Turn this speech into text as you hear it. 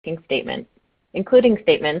statements, including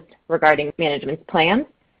statements regarding management's plans,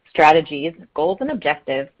 strategies, goals and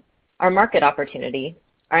objectives, our market opportunity,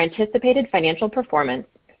 our anticipated financial performance,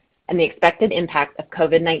 and the expected impact of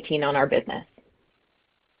COVID-19 on our business.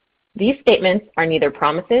 These statements are neither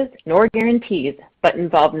promises nor guarantees, but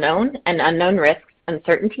involve known and unknown risks,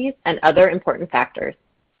 uncertainties, and other important factors.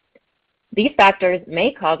 These factors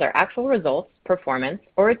may cause our actual results, performance,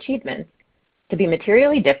 or achievements to be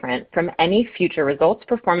materially different from any future results,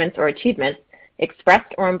 performance, or achievements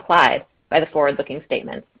expressed or implied by the forward-looking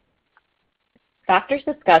statements. Factors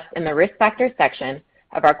discussed in the Risk Factors section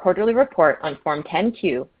of our quarterly report on Form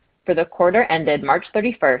 10-Q for the quarter ended March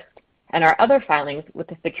 31st and our other filings with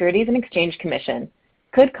the Securities and Exchange Commission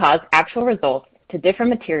could cause actual results to differ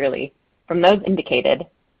materially from those indicated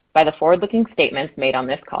by the forward-looking statements made on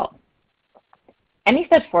this call. Any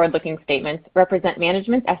such forward-looking statements represent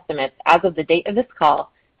management's estimates as of the date of this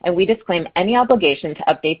call, and we disclaim any obligation to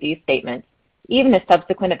update these statements, even if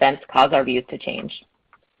subsequent events cause our views to change.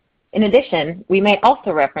 In addition, we may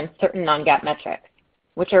also reference certain non-GAAP metrics,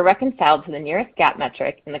 which are reconciled to the nearest GAAP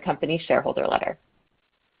metric in the company's shareholder letter,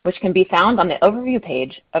 which can be found on the overview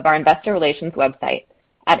page of our investor relations website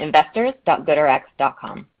at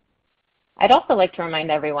investors.goodrx.com. I'd also like to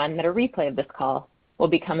remind everyone that a replay of this call will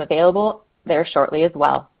become available there shortly as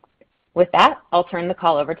well. With that, I'll turn the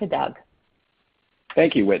call over to Doug.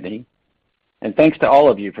 Thank you, Whitney, and thanks to all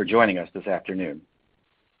of you for joining us this afternoon.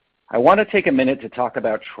 I want to take a minute to talk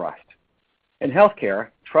about trust. In healthcare,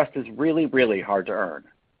 trust is really, really hard to earn.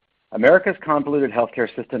 America's convoluted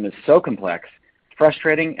healthcare system is so complex,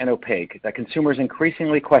 frustrating, and opaque that consumers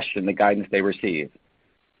increasingly question the guidance they receive.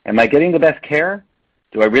 Am I getting the best care?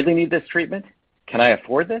 Do I really need this treatment? Can I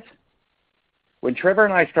afford this? When Trevor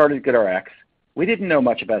and I started GoodRx, we didn't know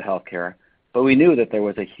much about healthcare, but we knew that there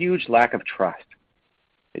was a huge lack of trust.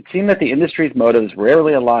 It seemed that the industry's motives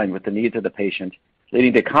rarely aligned with the needs of the patient,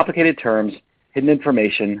 leading to complicated terms, hidden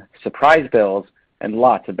information, surprise bills, and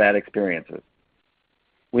lots of bad experiences.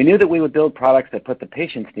 We knew that we would build products that put the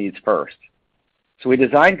patient's needs first. So we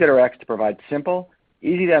designed GoodRx to provide simple,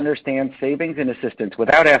 easy-to-understand savings and assistance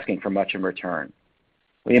without asking for much in return.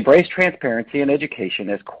 We embrace transparency and education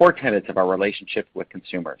as core tenets of our relationship with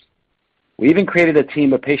consumers. We even created a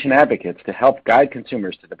team of patient advocates to help guide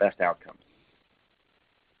consumers to the best outcomes.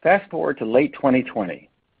 Fast forward to late 2020.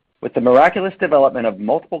 With the miraculous development of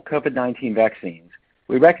multiple COVID-19 vaccines,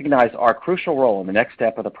 we recognized our crucial role in the next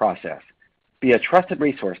step of the process, be a trusted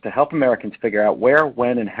resource to help Americans figure out where,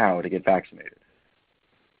 when, and how to get vaccinated.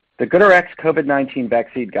 The GoodRx COVID-19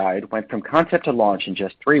 vaccine guide went from concept to launch in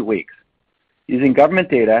just 3 weeks. Using government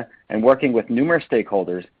data and working with numerous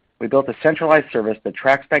stakeholders, we built a centralized service that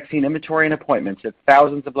tracks vaccine inventory and appointments at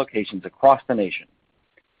thousands of locations across the nation.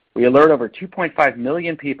 We alert over 2.5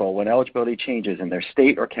 million people when eligibility changes in their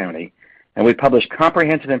state or county, and we publish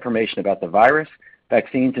comprehensive information about the virus,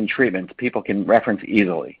 vaccines, and treatments people can reference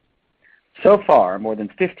easily. So far, more than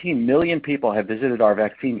 15 million people have visited our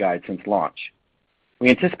vaccine guide since launch. We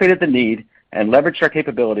anticipated the need and leveraged our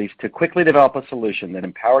capabilities to quickly develop a solution that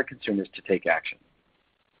empowered consumers to take action.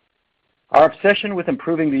 Our obsession with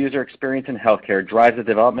improving the user experience in healthcare drives the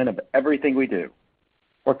development of everything we do.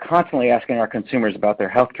 We're constantly asking our consumers about their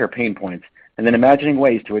healthcare pain points and then imagining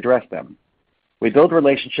ways to address them. We build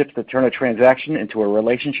relationships that turn a transaction into a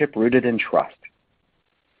relationship rooted in trust.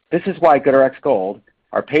 This is why GoodRx Gold,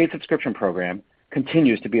 our paid subscription program,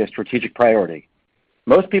 continues to be a strategic priority.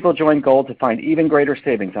 Most people join Gold to find even greater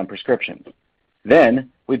savings on prescriptions.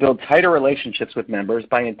 Then, we build tighter relationships with members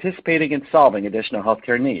by anticipating and solving additional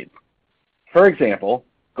healthcare needs. For example,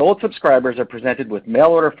 Gold subscribers are presented with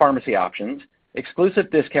mail-order pharmacy options, exclusive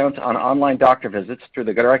discounts on online doctor visits through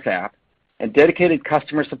the GoodRx app, and dedicated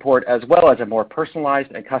customer support as well as a more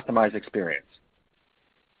personalized and customized experience.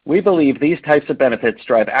 We believe these types of benefits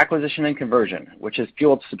drive acquisition and conversion, which has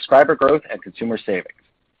fueled subscriber growth and consumer savings.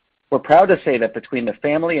 We're proud to say that between the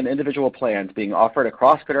family and individual plans being offered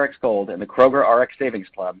across GoodRx Gold and the Kroger Rx Savings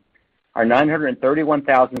Club, our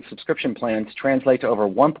 931,000 subscription plans translate to over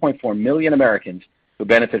 1.4 million Americans who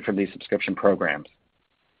benefit from these subscription programs.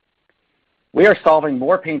 We are solving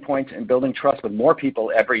more pain points and building trust with more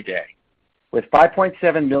people every day. With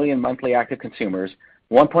 5.7 million monthly active consumers,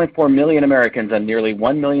 1.4 million Americans on nearly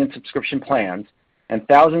 1 million subscription plans, and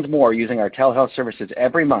thousands more using our telehealth services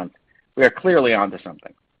every month, we are clearly onto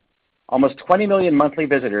something. Almost 20 million monthly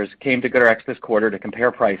visitors came to GoodRx this quarter to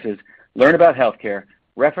compare prices, learn about healthcare,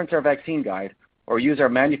 reference our vaccine guide, or use our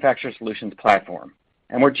manufacturer solutions platform.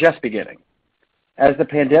 And we're just beginning. As the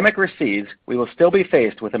pandemic recedes, we will still be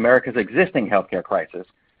faced with America's existing healthcare crisis,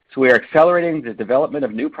 so we are accelerating the development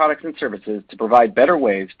of new products and services to provide better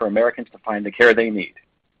ways for Americans to find the care they need.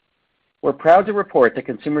 We're proud to report that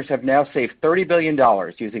consumers have now saved $30 billion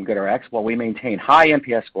using GoodRx while we maintain high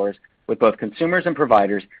NPS scores with both consumers and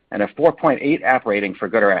providers and a 4.8 app rating for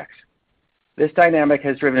GoodRx. This dynamic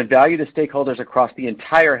has driven value to stakeholders across the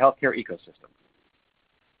entire healthcare ecosystem.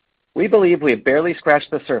 We believe we have barely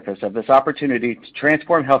scratched the surface of this opportunity to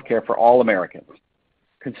transform healthcare for all Americans.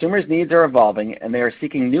 Consumers' needs are evolving, and they are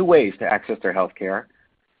seeking new ways to access their healthcare.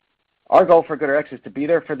 Our goal for GoodRx is to be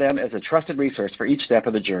there for them as a trusted resource for each step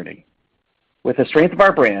of the journey. With the strength of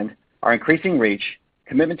our brand, our increasing reach,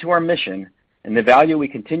 commitment to our mission, and the value we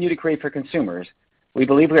continue to create for consumers, we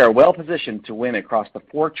believe we are well positioned to win across the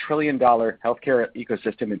 $4 trillion healthcare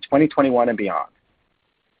ecosystem in 2021 and beyond.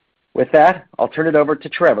 With that, I'll turn it over to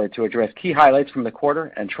Trevor to address key highlights from the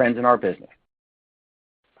quarter and trends in our business.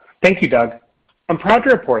 Thank you, Doug. I'm proud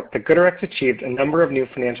to report that GoodRx achieved a number of new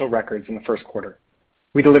financial records in the first quarter.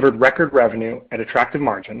 We delivered record revenue at attractive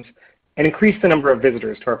margins and increased the number of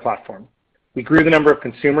visitors to our platform. We grew the number of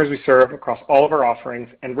consumers we serve across all of our offerings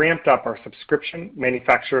and ramped up our subscription,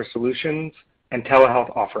 manufacturer solutions, and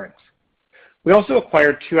telehealth offerings. We also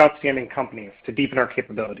acquired 2 outstanding companies to deepen our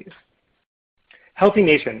capabilities. Healthy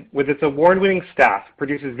Nation, with its award-winning staff,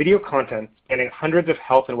 produces video content spanning hundreds of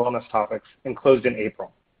health and wellness topics and closed in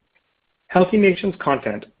April. Healthy Nation's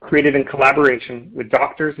content, created in collaboration with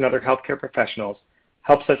doctors and other healthcare professionals,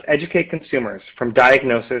 helps us educate consumers from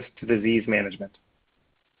diagnosis to disease management.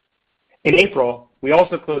 In April, we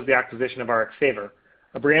also closed the acquisition of RxSaver,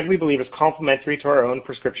 a brand we believe is complementary to our own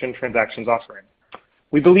prescription transactions offering.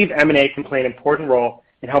 We believe M&A can play an important role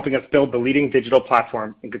in helping us build the leading digital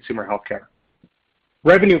platform in consumer healthcare.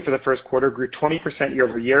 Revenue for the first quarter grew 20% year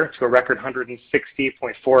over year to a record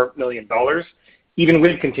 $160.4 million, even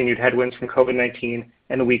with continued headwinds from COVID-19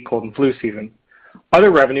 and the weak cold and flu season.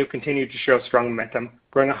 Other revenue continued to show strong momentum,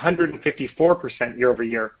 growing 154% year over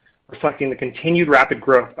year, reflecting the continued rapid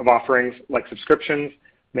growth of offerings like subscriptions,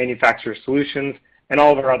 manufacturer solutions, and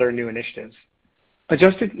all of our other new initiatives.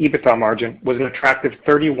 Adjusted EBITDA margin was an attractive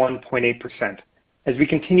 31.8% as we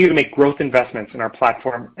continue to make growth investments in our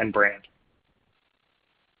platform and brand.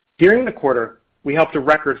 During the quarter, we helped a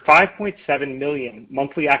record 5.7 million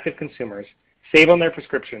monthly active consumers save on their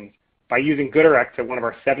prescriptions by using GoodRx at one of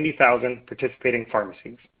our 70,000 participating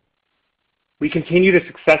pharmacies. We continue to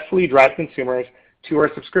successfully drive consumers to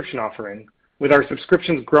our subscription offering, with our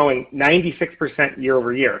subscriptions growing 96% year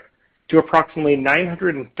over year to approximately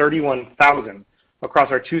 931,000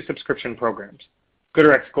 across our 2 subscription programs,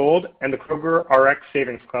 GoodRx Gold and the Kroger Rx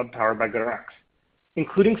Savings Club powered by GoodRx.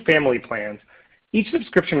 Including family plans, each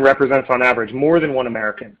subscription represents on average more than one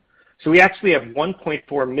American. So we actually have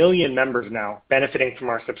 1.4 million members now benefiting from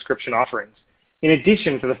our subscription offerings, in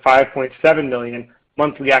addition to the 5.7 million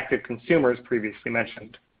monthly active consumers previously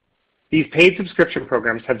mentioned. These paid subscription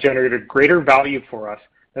programs have generated greater value for us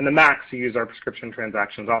than the Macs who use our prescription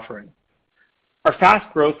transactions offering. Our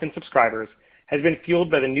fast growth in subscribers has been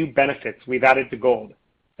fueled by the new benefits we've added to Gold,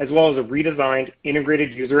 as well as a redesigned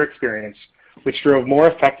integrated user experience, which drove more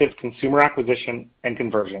effective consumer acquisition and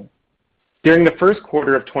conversion. During the first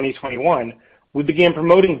quarter of 2021, we began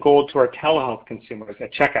promoting Gold to our telehealth consumers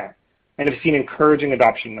at checkout and have seen encouraging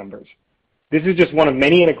adoption numbers. This is just one of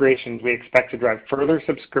many integrations we expect to drive further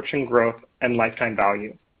subscription growth and lifetime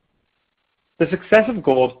value. The success of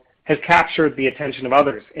Gold has captured the attention of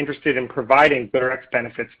others interested in providing GoodRx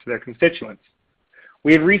benefits to their constituents.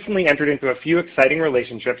 We have recently entered into a few exciting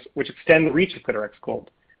relationships which extend the reach of GoodRx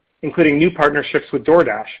Gold, including new partnerships with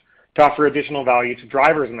DoorDash to offer additional value to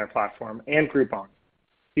drivers in their platform and Groupon.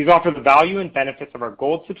 These offer the value and benefits of our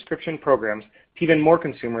Gold subscription programs to even more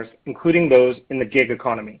consumers, including those in the gig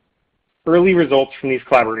economy. Early results from these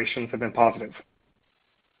collaborations have been positive.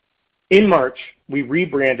 In March, we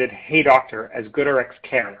rebranded Hey Doctor as GoodRx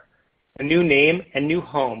Care, a new name and new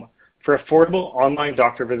home for affordable online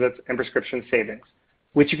doctor visits and prescription savings,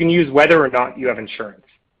 which you can use whether or not you have insurance.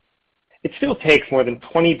 It still takes more than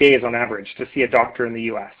 20 days on average to see a doctor in the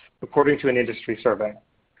U.S., according to an industry survey.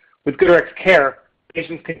 With GoodRx Care,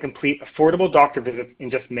 patients can complete affordable doctor visits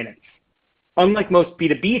in just minutes. Unlike most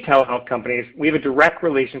B2B telehealth companies, we have a direct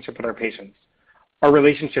relationship with our patients. Our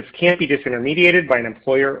relationships can't be disintermediated by an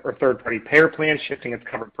employer or third-party payer plan shifting its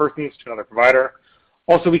covered persons to another provider.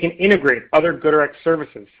 Also, we can integrate other GoodRx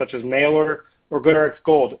services, such as mail order or GoodRx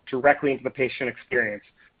Gold, directly into the patient experience,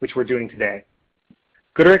 which we're doing today.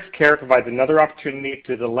 GoodRx Care provides another opportunity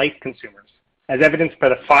to delight consumers, as evidenced by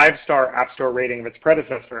the 5-star App Store rating of its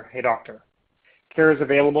predecessor, Hey Doctor. Care is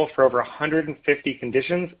available for over 150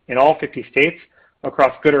 conditions in all 50 states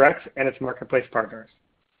across GoodRx and its marketplace partners.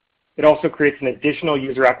 It also creates an additional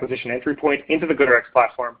user acquisition entry point into the GoodRx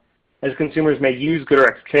platform, as consumers may use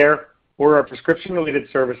GoodRx Care or our prescription-related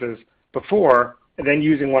services before and then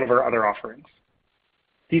using one of our other offerings.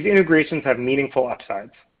 These integrations have meaningful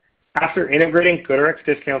upsides. After integrating GoodRx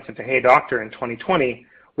discounts into Hey Doctor in 2020,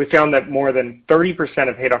 we found that more than 30%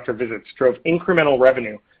 of Hey Doctor visits drove incremental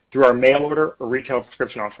revenue through our mail order or retail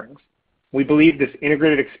prescription offerings. We believe this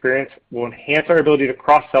integrated experience will enhance our ability to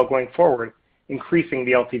cross-sell going forward, increasing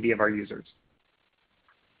the LTV of our users.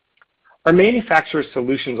 Our manufacturer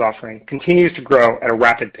solutions offering continues to grow at a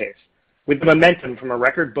rapid pace, with the momentum from our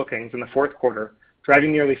record bookings in the fourth quarter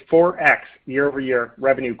driving nearly 4x year-over-year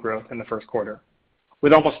revenue growth in the first quarter.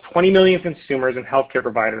 With almost 20 million consumers and healthcare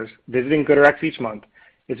providers visiting GoodRx each month,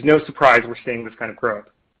 it's no surprise we're seeing this kind of growth.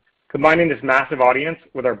 Combining this massive audience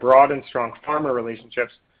with our broad and strong pharma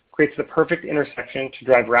relationships creates the perfect intersection to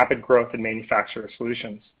drive rapid growth in manufacturer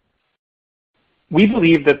solutions. We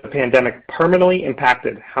believe that the pandemic permanently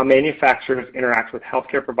impacted how manufacturers interact with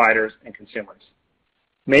healthcare providers and consumers.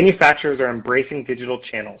 Manufacturers are embracing digital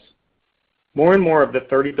channels. More and more of the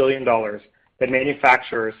 $30 billion that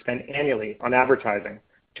manufacturers spend annually on advertising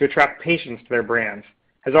to attract patients to their brands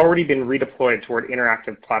has already been redeployed toward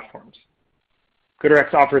interactive platforms.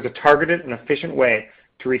 GoodRx offers a targeted and efficient way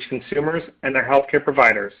to reach consumers and their healthcare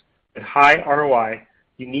providers with high ROI,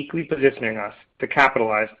 uniquely positioning us to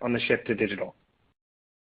capitalize on the shift to digital.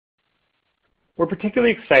 We're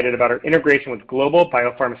particularly excited about our integration with global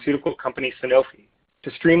biopharmaceutical company Sanofi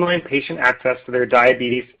to streamline patient access to their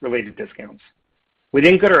diabetes-related discounts.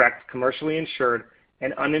 Within GoodRx, commercially insured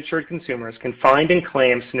and uninsured consumers can find and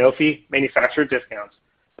claim Sanofi manufactured discounts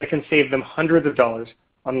that can save them hundreds of dollars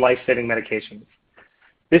on life-saving medications.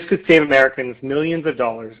 This could save Americans millions of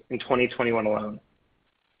dollars in 2021 alone.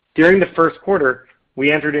 During the first quarter,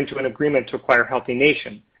 we entered into an agreement to acquire Healthy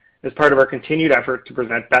Nation as part of our continued effort to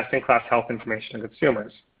present best-in-class health information to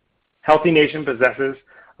consumers. Healthy Nation possesses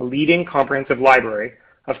a leading comprehensive library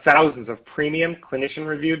of thousands of premium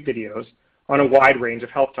clinician-reviewed videos on a wide range of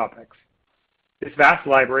health topics. This vast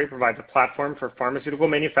library provides a platform for pharmaceutical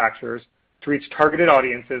manufacturers to reach targeted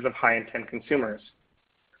audiences of high-intent consumers.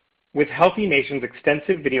 With Healthy Nation's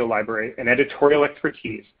extensive video library and editorial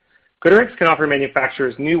expertise, GoodRx can offer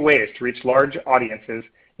manufacturers new ways to reach large audiences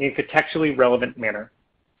in a contextually relevant manner.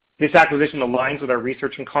 This acquisition aligns with our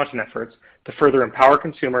research and content efforts to further empower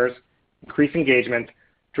consumers, increase engagement,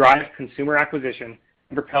 drive consumer acquisition,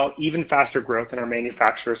 and propel even faster growth in our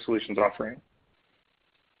manufacturer solutions offering.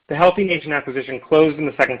 The Healthy Nation acquisition closed in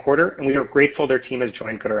the second quarter, and we are grateful their team has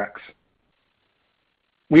joined GoodRx.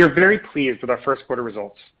 We are very pleased with our first quarter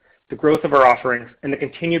results, the growth of our offerings, and the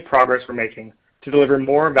continued progress we're making to deliver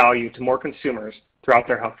more value to more consumers throughout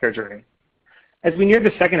their healthcare journey. As we near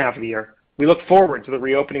the second half of the year, we look forward to the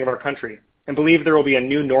reopening of our country and believe there will be a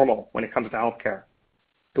new normal when it comes to healthcare.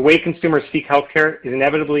 The way consumers seek healthcare is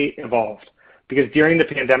inevitably evolved because during the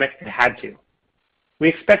pandemic it had to. We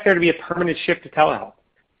expect there to be a permanent shift to telehealth,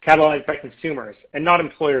 catalyzed by consumers and not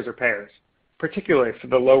employers or payers, particularly for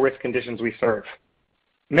the low-risk conditions we serve.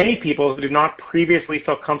 Many people who did not previously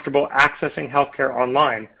feel comfortable accessing healthcare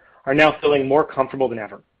online are now feeling more comfortable than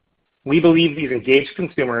ever. We believe these engaged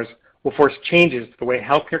consumers will force changes to the way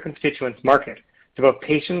healthcare constituents market to both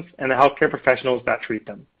patients and the healthcare professionals that treat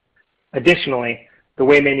them. Additionally, the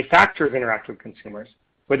way manufacturers interact with consumers,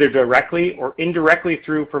 whether directly or indirectly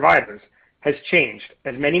through providers, has changed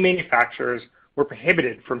as many manufacturers were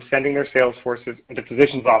prohibited from sending their sales forces into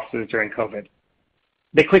physicians' offices during COVID.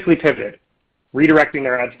 They quickly pivoted, redirecting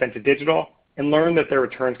their ad spend to digital, and learned that their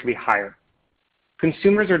returns could be higher.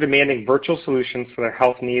 Consumers are demanding virtual solutions for their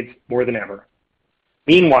health needs more than ever.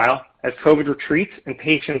 Meanwhile, as COVID retreats and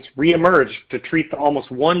patients reemerge to treat the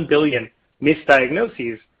almost 1 billion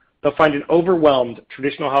misdiagnoses, they'll find an overwhelmed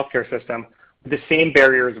traditional healthcare system with the same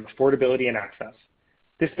barriers of affordability and access.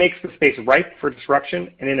 This makes the space ripe for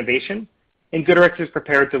disruption and innovation, and GoodRx is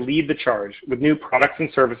prepared to lead the charge with new products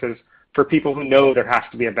and services for people who know there has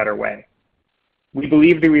to be a better way. We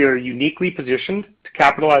believe that we are uniquely positioned to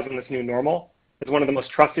capitalize on this new normal as one of the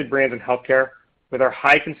most trusted brands in healthcare with our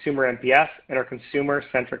high consumer NPS and our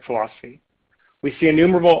consumer-centric philosophy. We see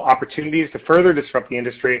innumerable opportunities to further disrupt the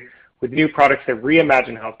industry with new products that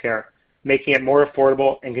reimagine healthcare, making it more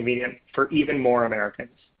affordable and convenient for even more Americans.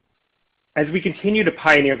 As we continue to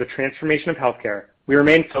pioneer the transformation of healthcare, we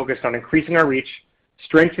remain focused on increasing our reach,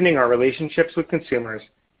 strengthening our relationships with consumers,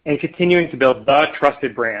 and continuing to build the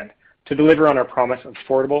trusted brand to deliver on our promise of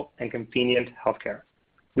affordable and convenient healthcare.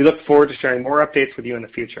 We look forward to sharing more updates with you in the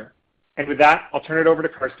future. And with that, I'll turn it over to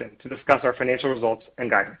Karsten to discuss our financial results and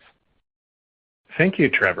guidance. Thank you,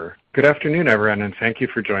 Trevor. Good afternoon, everyone, and thank you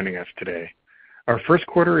for joining us today. Our first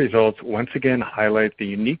quarter results once again highlight the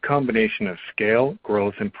unique combination of scale,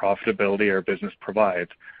 growth, and profitability our business provides,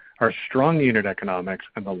 our strong unit economics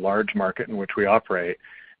and the large market in which we operate,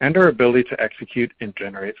 and our ability to execute and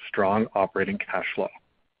generate strong operating cash flow.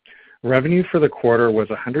 Revenue for the quarter was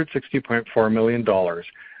 $160.4 million,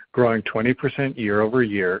 growing 20% year over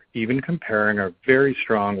year, even comparing our very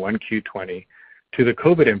strong 1Q20 to the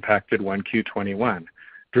COVID-impacted 1Q21,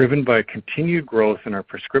 driven by continued growth in our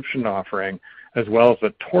prescription offering as well as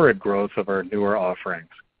the torrid growth of our newer offerings.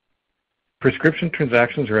 Prescription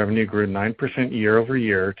transactions revenue grew 9% year over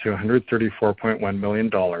year to $134.1 million,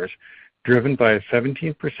 driven by a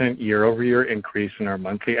 17% year over year increase in our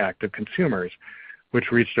monthly active consumers,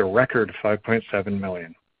 which reached a record 5.7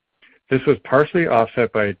 million. This was partially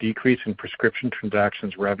offset by a decrease in prescription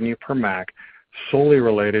transactions revenue per MAC solely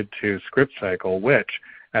related to script cycle, which,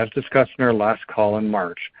 as discussed in our last call in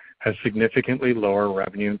March, has significantly lower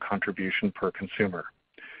revenue and contribution per consumer.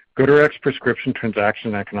 GoodRx prescription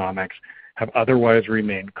transaction economics have otherwise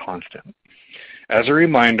remained constant. As a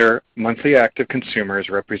reminder, monthly active consumers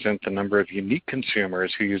represent the number of unique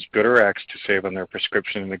consumers who use GoodRx to save on their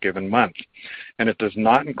prescription in a given month, and it does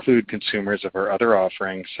not include consumers of our other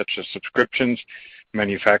offerings such as subscriptions,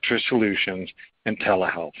 manufacturer solutions, and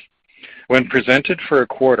telehealth. When presented for a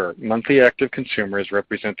quarter, monthly active consumers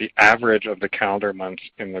represent the average of the calendar months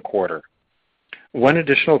in the quarter. One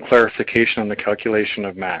additional clarification on the calculation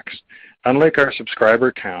of MACs. Unlike our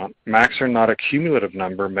subscriber count, MACs are not a cumulative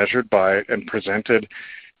number measured by and presented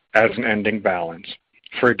as an ending balance.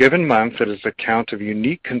 For a given month, it is the count of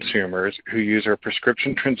unique consumers who use our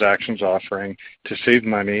prescription transactions offering to save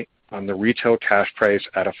money on the retail cash price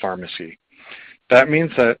at a pharmacy. That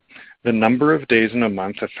means that the number of days in a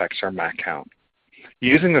month affects our MAC count.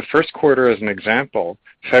 Using the first quarter as an example,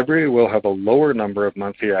 February will have a lower number of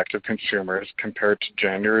monthly active consumers compared to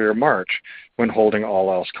January or March when holding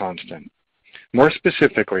all else constant. More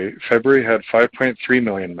specifically, February had 5.3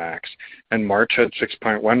 million MACs and March had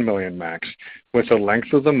 6.1 million MACs, with the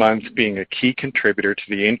length of the month being a key contributor to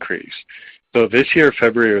the increase. Though this year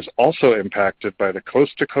February was also impacted by the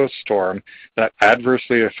coast-to-coast storm that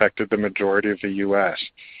adversely affected the majority of the U.S.,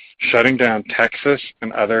 shutting down Texas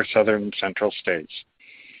and other southern and central states.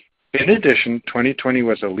 In addition, 2020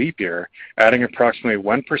 was a leap year, adding approximately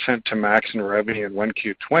 1% to MACs and revenue in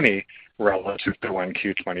 1Q20 relative to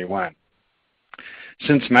 1Q21.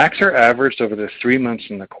 Since MACs are averaged over the 3 months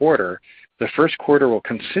in the quarter, the first quarter will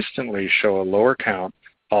consistently show a lower count,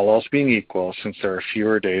 all else being equal, since there are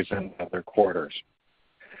fewer days than other quarters.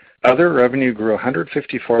 Other revenue grew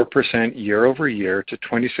 154% year over year to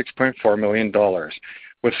 $26.4 million,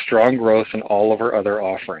 with strong growth in all of our other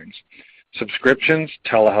offerings: subscriptions,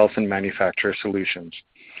 telehealth, and manufacturer solutions.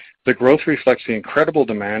 The growth reflects the incredible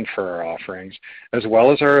demand for our offerings, as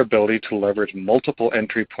well as our ability to leverage multiple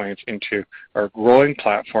entry points into our growing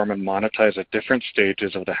platform and monetize at different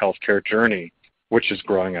stages of the healthcare journey, which is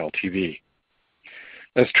growing LTV.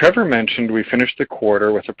 As Trevor mentioned, we finished the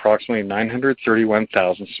quarter with approximately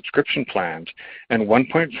 931,000 subscription plans and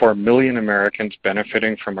 1.4 million Americans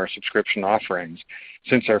benefiting from our subscription offerings,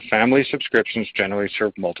 since our family subscriptions generally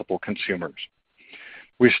serve multiple consumers.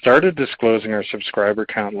 We started disclosing our subscriber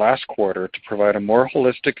count last quarter to provide a more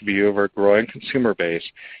holistic view of our growing consumer base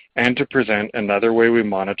and to present another way we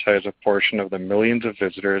monetize a portion of the millions of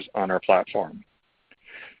visitors on our platform.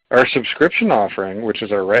 Our subscription offering, which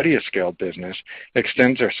is already a scaled business,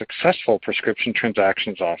 extends our successful prescription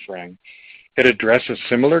transactions offering. It addresses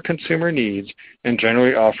similar consumer needs and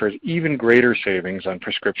generally offers even greater savings on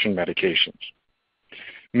prescription medications.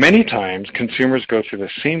 Many times, consumers go through the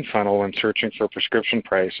same funnel when searching for prescription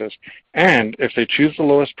prices, and if they choose the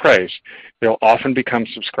lowest price, they'll often become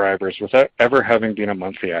subscribers without ever having been a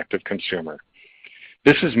monthly active consumer.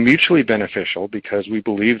 This is mutually beneficial because we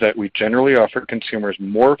believe that we generally offer consumers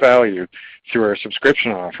more value through our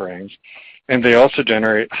subscription offerings, and they also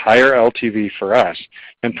generate higher LTV for us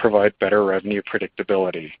and provide better revenue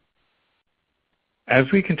predictability. As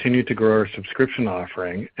we continue to grow our subscription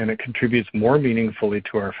offering and it contributes more meaningfully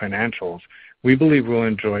to our financials, we believe we'll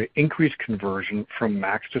enjoy increased conversion from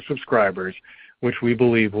MACs to subscribers, which we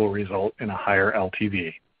believe will result in a higher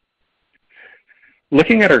LTV.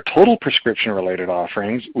 Looking at our total prescription-related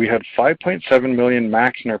offerings, we had 5.7 million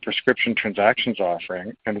MACs in our prescription transactions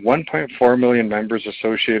offering and 1.4 million members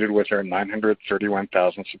associated with our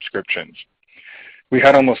 931,000 subscriptions. We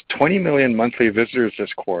had almost 20 million monthly visitors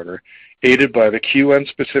this quarter, aided by the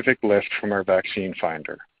Q1-specific lift from our vaccine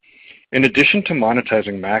finder. In addition to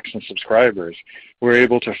monetizing MACs and subscribers, we're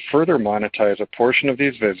able to further monetize a portion of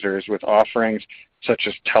these visitors with offerings such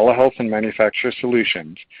as telehealth and manufacturer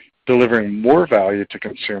solutions, delivering more value to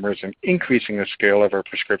consumers and increasing the scale of our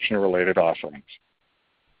prescription-related offerings.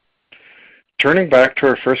 Turning back to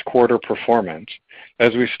our first quarter performance,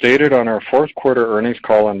 as we stated on our fourth quarter earnings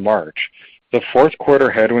call in March, the fourth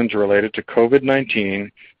quarter headwinds related to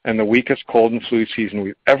COVID-19 and the weakest cold and flu season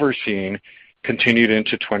we've ever seen continued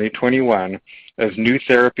into 2021 as new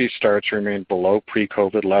therapy starts remained below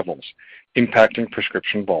pre-COVID levels, impacting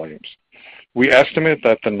prescription volumes. We estimate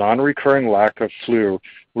that the non-recurring lack of flu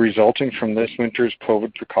resulting from this winter's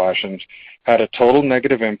COVID precautions had a total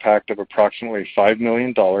negative impact of approximately $5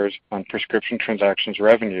 million on prescription transactions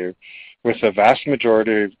revenue, with the vast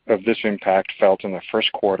majority of this impact felt in the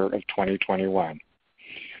first quarter of 2021.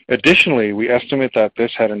 Additionally, we estimate that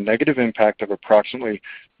this had a negative impact of approximately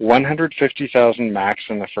 150,000 MACs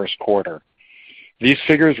in the first quarter. These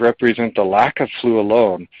figures represent the lack of flu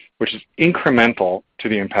alone, which is incremental to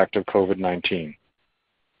the impact of COVID-19.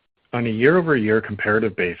 On a year-over-year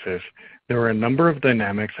comparative basis, there were a number of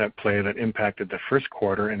dynamics at play that impacted the first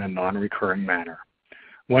quarter in a non-recurring manner.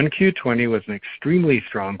 1Q20 was an extremely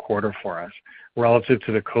strong quarter for us relative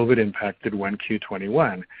to the COVID-impacted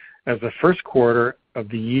 1Q21, as the first quarter of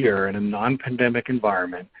the year in a non-pandemic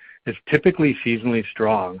environment is typically seasonally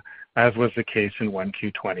strong, as was the case in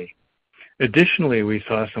 1Q20. Additionally, we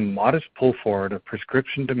saw some modest pull forward of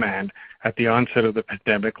prescription demand at the onset of the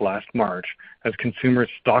pandemic last March as consumers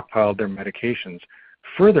stockpiled their medications,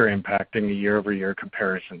 further impacting the year-over-year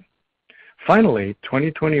comparison. Finally,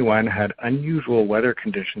 2021 had unusual weather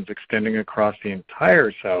conditions extending across the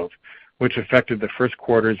entire South, which affected the first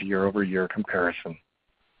quarter's year-over-year comparison.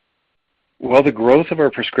 While the growth of our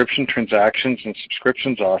prescription transactions and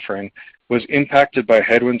subscriptions offering was impacted by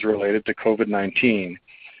headwinds related to COVID-19,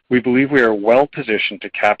 we believe we are well positioned to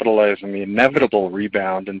capitalize on the inevitable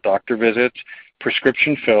rebound in doctor visits,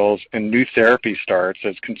 prescription fills, and new therapy starts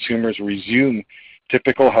as consumers resume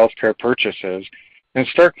typical healthcare purchases and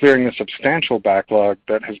start clearing the substantial backlog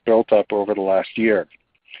that has built up over the last year.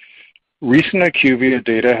 Recent IQVIA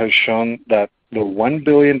data has shown that the 1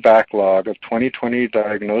 billion backlog of 2020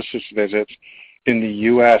 diagnosis visits in the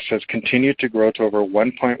U.S. has continued to grow to over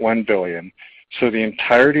 1.1 billion, so the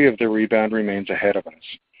entirety of the rebound remains ahead of us.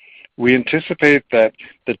 We anticipate that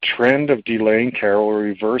the trend of delaying care will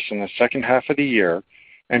reverse in the second half of the year,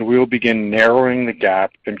 and we will begin narrowing the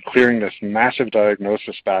gap and clearing this massive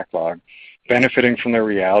diagnosis backlog, benefiting from the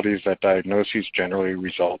realities that diagnoses generally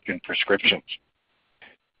result in prescriptions.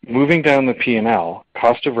 Moving down the P&L,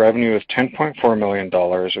 cost of revenue is $10.4 million,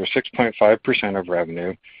 or 6.5% of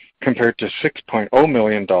revenue, compared to $6.0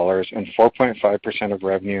 million and 4.5% of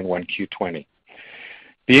revenue in 1Q20.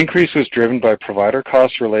 The increase was driven by provider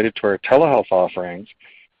costs related to our telehealth offerings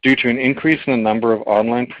due to an increase in the number of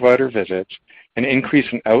online provider visits, an increase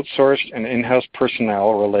in outsourced and in-house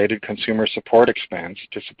personnel-related consumer support expense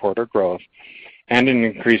to support our growth, and an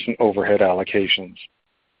increase in overhead allocations.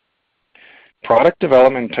 Product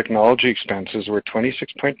development and technology expenses were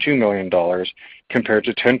 $26.2 million compared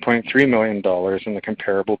to $10.3 million in the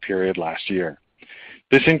comparable period last year.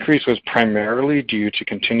 This increase was primarily due to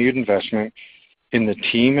continued investment in the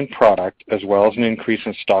team and product, as well as an increase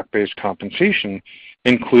in stock-based compensation,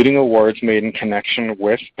 including awards made in connection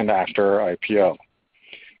with and after our IPO.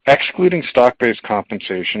 Excluding stock-based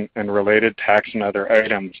compensation and related tax and other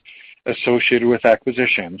items associated with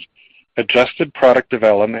acquisitions, adjusted product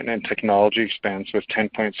development and technology expense was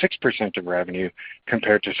 10.6% of revenue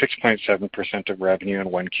compared to 6.7% of revenue in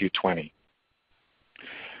 1Q20.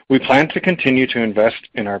 We plan to continue to invest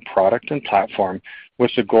in our product and platform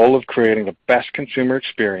with the goal of creating the best consumer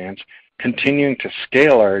experience, continuing to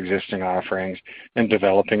scale our existing offerings, and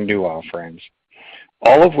developing new offerings,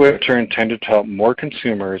 all of which are intended to help more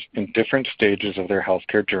consumers in different stages of their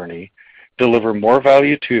healthcare journey, deliver more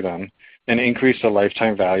value to them, and increase the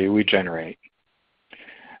lifetime value we generate.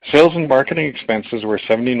 Sales and marketing expenses were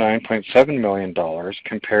 $79.7 million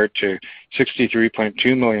compared to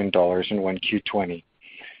 $63.2 million in 1Q20.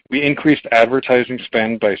 We increased advertising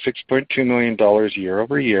spend by $6.2 million year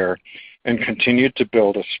over year and continued to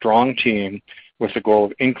build a strong team with the goal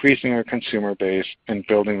of increasing our consumer base and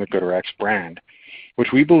building the GoodRx brand,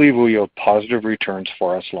 which we believe will yield positive returns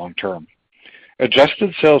for us long term.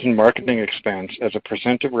 Adjusted sales and marketing expense as a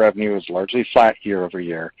percent of revenue is largely flat year over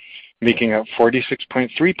year, making up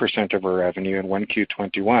 46.3% of our revenue in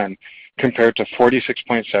 1Q21 compared to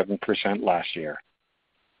 46.7% last year.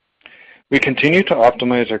 We continue to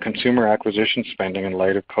optimize our consumer acquisition spending in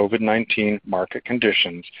light of COVID-19 market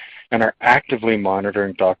conditions and are actively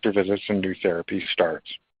monitoring doctor visits and new therapy starts.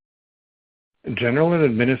 General and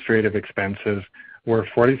administrative expenses were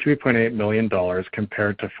 $43.8 million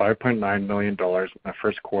compared to $5.9 million in the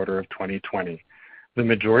first quarter of 2020. The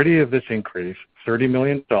majority of this increase, $30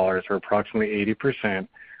 million or approximately 80%,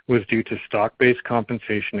 was due to stock-based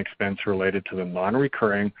compensation expense related to the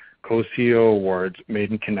non-recurring co-CEO awards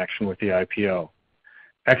made in connection with the IPO.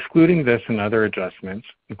 Excluding this and other adjustments,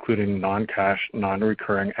 including non-cash,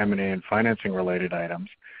 non-recurring M&A and financing-related items,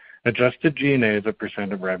 adjusted G&A as a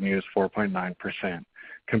percent of revenue is 4.9%,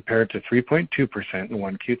 compared to 3.2% in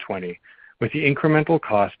 1Q20, with the incremental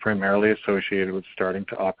cost primarily associated with starting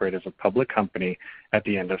to operate as a public company at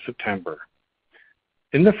the end of September.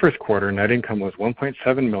 In the first quarter, net income was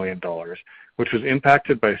 $1.7 million, which was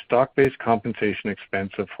impacted by stock-based compensation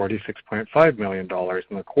expense of $46.5 million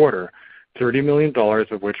in the quarter, $30 million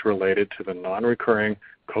of which related to the non-recurring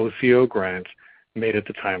co-CEO grants made at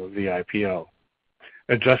the time of the IPO.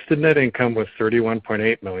 Adjusted net income was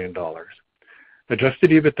 $31.8 million. Adjusted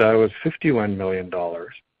EBITDA was $51 million.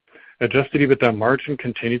 Adjusted EBITDA margin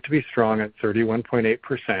continued to be strong at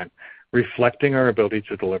 31.8%, reflecting our ability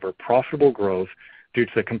to deliver profitable growth due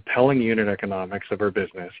to the compelling unit economics of our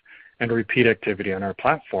business and repeat activity on our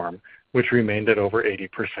platform, which remained at over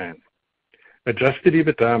 80%. Adjusted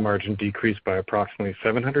EBITDA margin decreased by approximately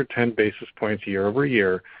 710 basis points year over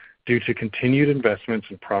year due to continued investments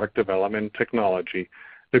in product development and technology,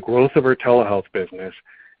 the growth of our telehealth business,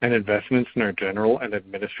 and investments in our general and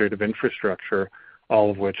administrative infrastructure, all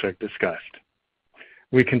of which I've discussed.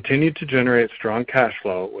 We continued to generate strong cash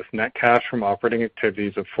flow with net cash from operating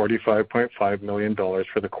activities of $45.5 million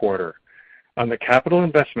for the quarter. On the capital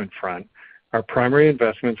investment front, our primary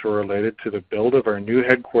investments were related to the build of our new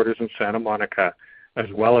headquarters in Santa Monica, as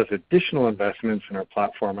well as additional investments in our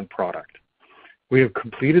platform and product. We have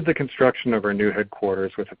completed the construction of our new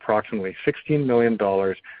headquarters with approximately $16 million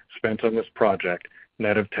spent on this project,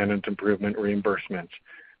 net of tenant improvement reimbursements,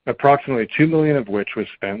 approximately $2 million of which was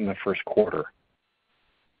spent in the first quarter.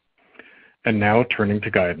 And now turning to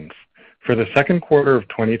guidance. For the second quarter of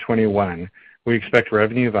 2021, we expect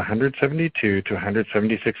revenue of $172 to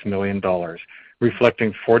 $176 million,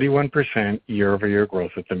 reflecting 41% year-over-year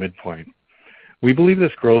growth at the midpoint. We believe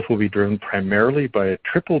this growth will be driven primarily by a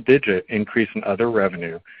triple-digit increase in other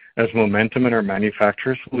revenue as momentum in our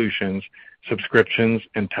manufacturer solutions, subscriptions,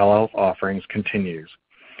 and telehealth offerings continues.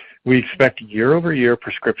 We expect year-over-year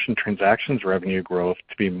prescription transactions revenue growth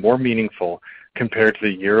to be more meaningful compared to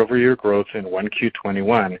the year-over-year growth in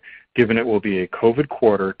 1Q21, given it will be a COVID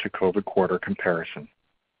quarter to COVID quarter comparison.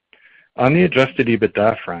 On the adjusted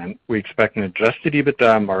EBITDA front, we expect an adjusted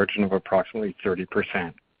EBITDA margin of approximately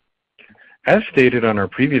 30%. As stated on our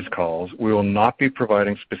previous calls, we will not be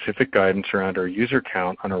providing specific guidance around our user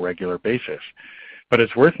count on a regular basis, but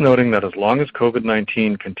it's worth noting that as long as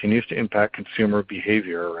COVID-19 continues to impact consumer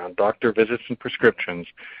behavior around doctor visits and prescriptions,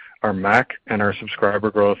 our MAC and our subscriber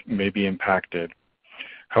growth may be impacted.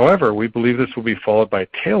 However, we believe this will be followed by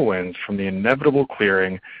tailwinds from the inevitable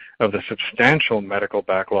clearing of the substantial medical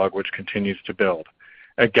backlog which continues to build,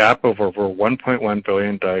 a gap of over 1.1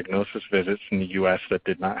 billion diagnosis visits in the U.S. that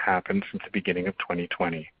did not happen since the beginning of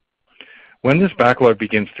 2020. When this backlog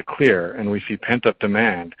begins to clear and we see pent-up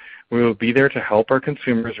demand, we will be there to help our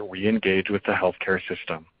consumers re-engage with the healthcare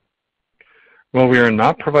system. While we are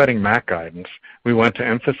not providing MAC guidance, we want to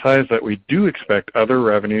emphasize that we do expect other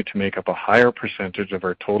revenue to make up a higher percentage of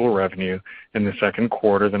our total revenue in the second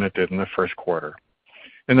quarter than it did in the first quarter.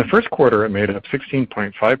 In the first quarter, it made up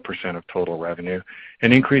 16.5% of total revenue,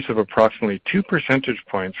 an increase of approximately 2 percentage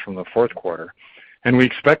points from the fourth quarter, and we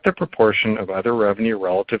expect the proportion of other revenue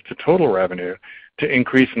relative to total revenue to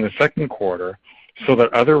increase in the second quarter so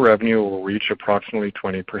that other revenue will reach approximately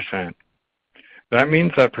 20%. That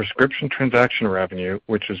means that prescription transaction revenue,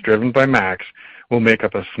 which is driven by MACs, will make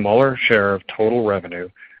up a smaller share of total revenue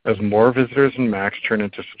as more visitors and MACs turn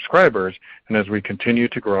into subscribers and as we continue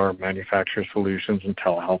to grow our manufacturer solutions and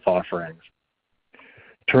telehealth offerings.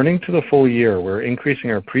 Turning to the full year, we're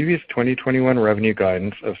increasing our previous 2021 revenue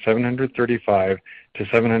guidance of $735 to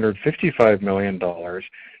 $755 million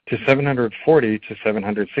to $740 to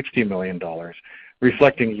 $760 million,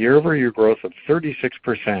 reflecting year-over-year growth of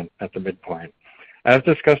 36% at the midpoint. As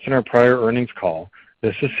discussed in our prior earnings call,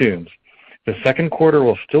 this assumes the second quarter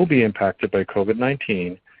will still be impacted by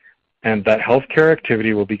COVID-19 and that healthcare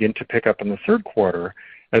activity will begin to pick up in the third quarter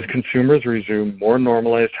as consumers resume more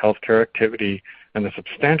normalized healthcare activity and the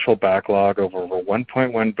substantial backlog of over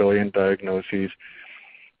 1.1 billion diagnoses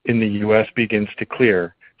in the U.S. begins to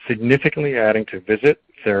clear, significantly adding to visit,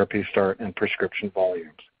 therapy start, and prescription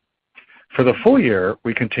volumes. For the full year,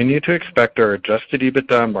 we continue to expect our adjusted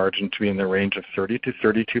EBITDA margin to be in the range of 30 to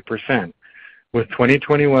 32%, with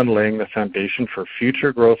 2021 laying the foundation for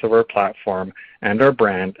future growth of our platform and our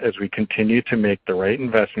brand as we continue to make the right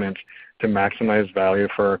investments to maximize value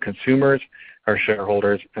for our consumers, our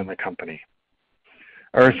shareholders, and the company.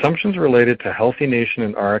 Our assumptions related to Healthy Nation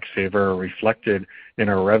and RxSaver are reflected in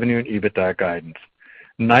our revenue and EBITDA guidance.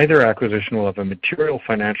 Neither acquisition will have a material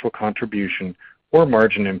financial contribution or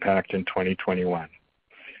margin impact in 2021.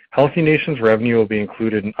 Healthy Nation's revenue will be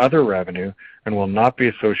included in other revenue and will not be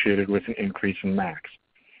associated with an increase in MACs.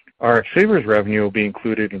 RxSaver's revenue will be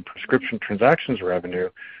included in prescription transactions revenue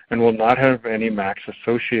and will not have any MACs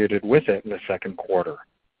associated with it in the second quarter.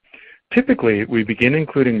 Typically, we begin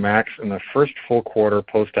including MACs in the first full quarter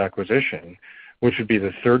post-acquisition, which would be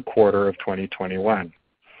the third quarter of 2021.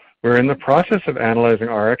 We're in the process of analyzing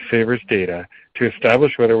RxSaver's data to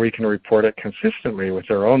establish whether we can report it consistently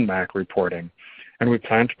with our own MAC reporting, and we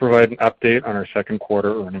plan to provide an update on our second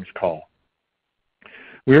quarter earnings call.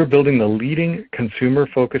 We are building the leading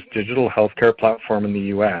consumer-focused digital healthcare platform in the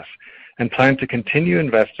U.S. and plan to continue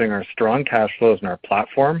investing our strong cash flows in our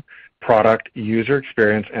platform, product, user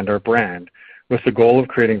experience, and our brand, with the goal of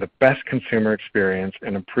creating the best consumer experience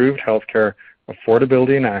and improved healthcare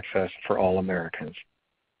affordability and access for all Americans.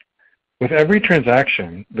 With every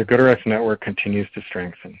transaction, the GoodRx network continues to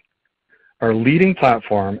strengthen. Our leading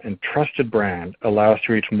platform and trusted brand allow us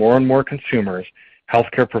to reach more and more consumers,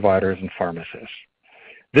 healthcare providers, and pharmacists.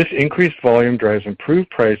 This increased volume drives improved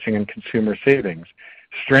pricing and consumer savings,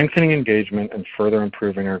 strengthening engagement and further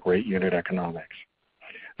improving our great unit economics.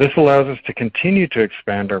 This allows us to continue to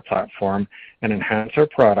expand our platform and enhance our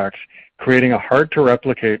products, creating a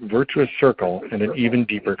hard-to-replicate virtuous circle and an even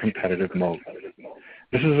deeper competitive moat.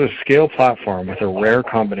 This is a scale platform with a rare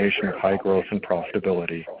combination of high growth and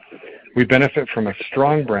profitability. We benefit from a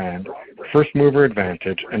strong brand, first-mover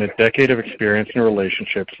advantage, and a decade of experience and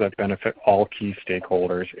relationships that benefit all key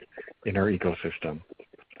stakeholders in our ecosystem.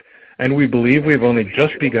 And we believe we've only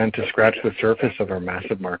just begun to scratch the surface of our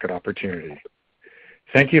massive market opportunity.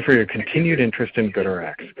 Thank you for your continued interest in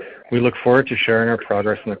GoodRx. We look forward to sharing our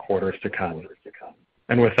progress in the quarters to come.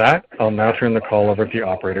 And with that, I'll now turn the call over to the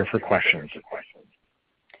operator for questions.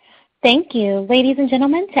 Thank you. Ladies and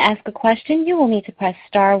gentlemen, to ask a question, you will need to press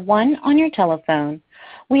star 1 on your telephone.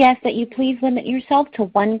 We ask that you please limit yourself to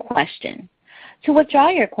 1 question. To withdraw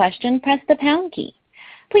your question, press the pound key.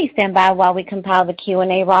 Please stand by while we compile the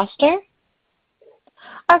Q&A roster.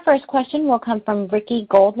 Our first question will come from Ricky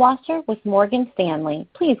Goldwasser with Morgan Stanley.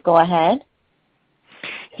 Please go ahead.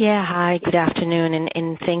 Yeah, hi, good afternoon,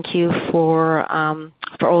 and thank you for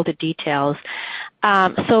all the details.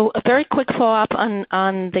 So a very quick follow-up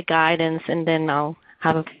on the guidance, and then I'll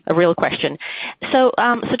have a real question. So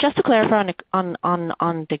just to clarify on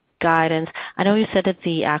the guidance, I know you said that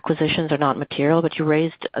the acquisitions are not material, but you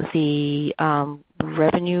raised the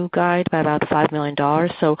revenue guide by about $5 million.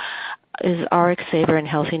 So is RxSaver and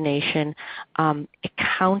Healthy Nation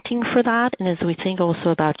accounting for that? And as we think also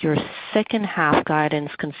about your second half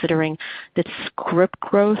guidance, considering that script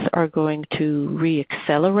growth are going to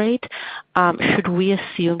re-accelerate, should we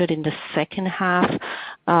assume that in the second half,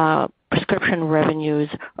 prescription revenues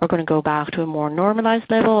are going to go back to a more normalized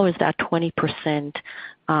level, or is that 20%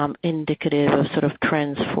 indicative of sort of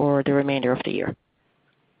trends for the remainder of the year,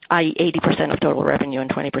 i.e. 80% of total revenue and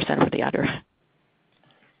 20% for the other?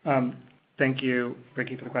 Thank you,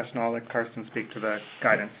 Ricky, for the question. I'll let Karsten speak to the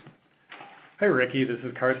guidance. Hi, Ricky. This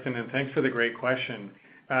is Karsten, and thanks for the great question.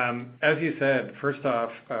 As you said, first off,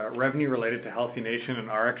 revenue related to Healthy Nation and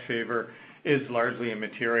RxSaver is largely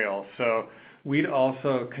immaterial. So we'd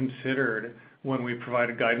also considered, when we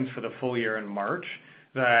provided guidance for the full year in March,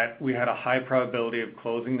 that we had a high probability of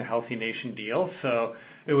closing the Healthy Nation deal. So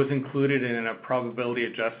it was included in a probability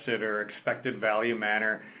adjusted or expected value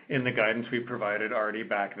manner in the guidance we provided already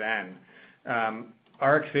back then.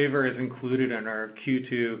 RxSaver is included in our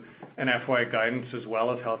Q2 and FY guidance as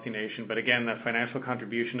well as Healthy Nation, but again, the financial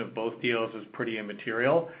contribution of both deals is pretty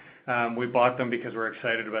immaterial. We bought them because we're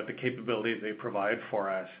excited about the capabilities they provide for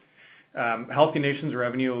us. Healthy Nation's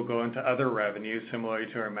revenue will go into other revenues similar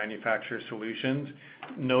to our manufacturer solutions,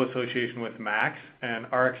 no association with MACs, and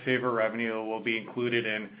RxSaver revenue will be included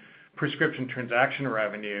in prescription transaction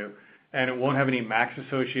revenue, and it won't have any MACs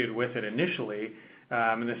associated with it initially.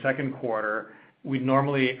 In the second quarter, we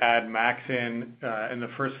normally add MACs in the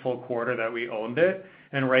first full quarter that we owned it,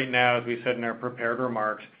 and right now, as we said in our prepared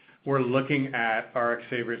remarks, we're looking at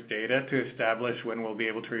RxSaver's data to establish when we'll be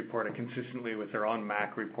able to report it consistently with their own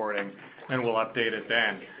MAC reporting, and we'll update it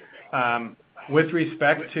then. With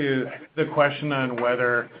respect to the question on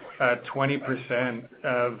whether 20%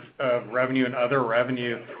 of revenue and other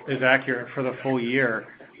revenue is accurate for the full year,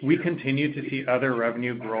 we continue to see other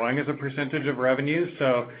revenue growing as a percentage of revenue.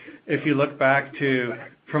 So if you look back to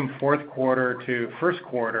from fourth quarter to first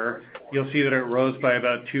quarter, you'll see that it rose by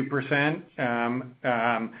about 2%,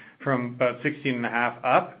 from about 16.5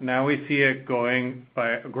 up. Now we see it growing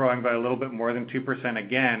by a little bit more than 2%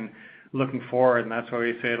 again looking forward, and that's why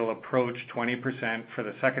we say it'll approach 20% for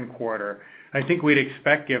the second quarter. I think we'd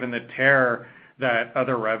expect, given the tear that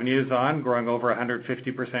other revenue is on, growing over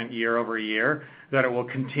 150% year over year, that it will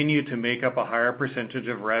continue to make up a higher percentage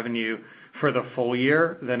of revenue for the full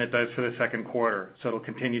year than it does for the second quarter. So it'll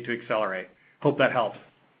continue to accelerate. Hope that helps.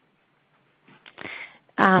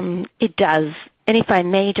 It does. And if I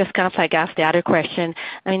may just kind of like ask the other question,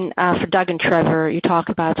 I mean, for Doug and Trevor, you talk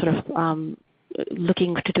about sort of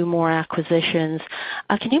looking to do more acquisitions.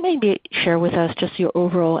 Can you maybe share with us just your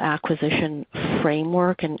overall acquisition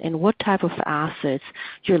framework and what type of assets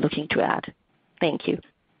you're looking to add? Thank you.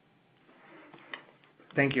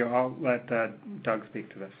 Thank you. I'll let Doug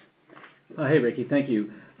speak to this. Hey, Ricky. Thank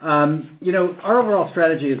you. Our overall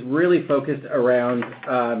strategy is really focused around,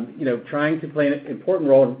 trying to play an important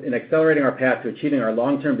role in accelerating our path to achieving our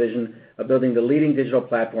long-term vision of building the leading digital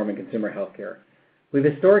platform in consumer healthcare. We've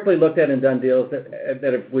historically looked at and done deals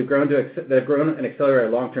that have grown and accelerated our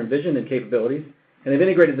long-term vision and capabilities, and have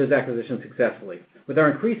integrated those acquisitions successfully. With our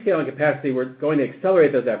increased scale and capacity, we're going to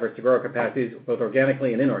accelerate those efforts to grow our capacities both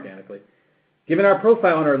organically and inorganically. Given our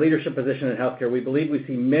profile and our leadership position in healthcare, we believe we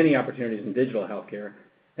see many opportunities in digital healthcare.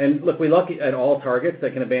 And look, we look at all targets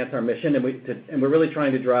that can advance our mission, and we're really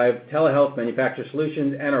trying to drive telehealth, manufacturer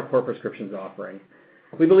solutions, and our core prescriptions offering.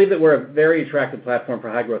 We believe that we're a very attractive platform for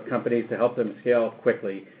high-growth companies to help them scale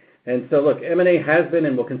quickly. And so, look, M&A has been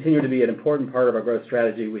and will continue to be an important part of our growth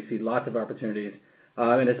strategy. We see lots of opportunities,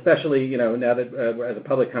 and especially, now that as a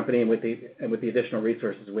public company and with the additional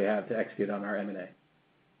resources we have to execute on our M&A.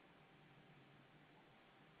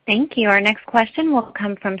 Thank you. Our next question will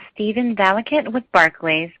come from Steven Valiquette with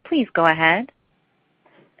Barclays. Please go ahead.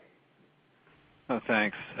 Oh,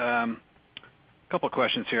 thanks. Couple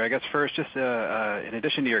questions here. I guess first, just in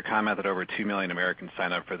addition to your comment that over 2 million Americans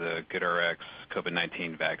sign up for the GoodRx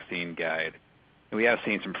COVID-19 vaccine guide, we have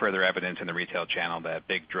seen some further evidence in the retail channel that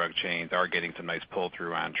big drug chains are getting some nice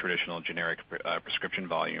pull-through on traditional generic prescription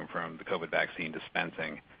volume from the COVID vaccine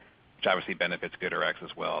dispensing, which obviously benefits GoodRx as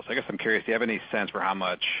well. So I guess I'm curious, do you have any sense for how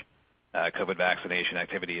much COVID vaccination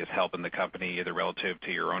activity is helping the company, either relative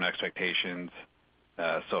to your own expectations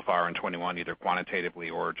so far in 21, either quantitatively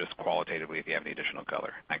or just qualitatively, if you have any additional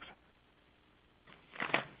color? Thanks.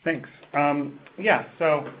 Thanks.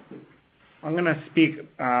 So I'm going to speak,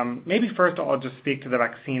 maybe first I'll just speak to the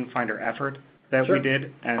vaccine finder effort that we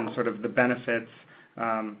did and sort of the benefits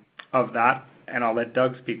of that, and I'll let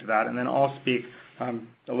Doug speak to that, and then I'll speak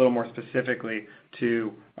a little more specifically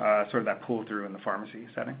to sort of that pull-through in the pharmacy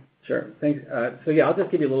setting. Sure. Thanks. I'll just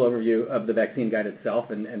give you a little overview of the vaccine guide itself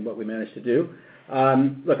and what we managed to do.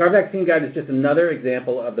 Look, our vaccine guide is just another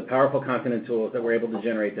example of the powerful content and tools that we're able to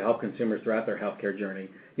generate to help consumers throughout their healthcare journey.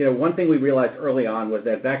 One thing we realized early on was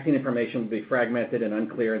that vaccine information would be fragmented and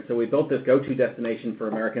unclear, and so we built this go-to destination for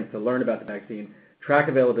Americans to learn about the vaccine, track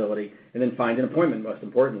availability, and then find an appointment, most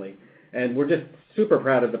importantly. And we're just super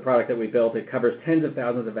proud of the product that we built. It covers tens of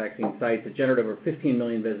thousands of vaccine sites. It generated over 15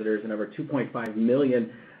 million visitors and over 2.5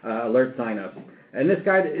 million alert signups. And this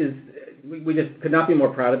guide is, we just could not be more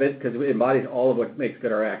proud of it because it embodies all of what makes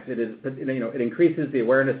GoodRx. It increases the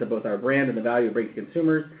awareness of both our brand and the value it brings to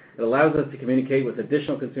consumers. It allows us to communicate with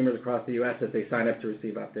additional consumers across the U.S. as they sign up to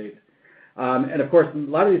receive updates. And of course, a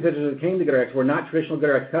lot of these visitors that came to GoodRx were not traditional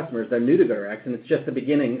GoodRx customers. They're new to GoodRx, and it's just the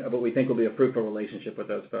beginning of what we think will be a fruitful relationship with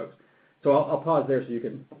those folks. So I'll pause there so you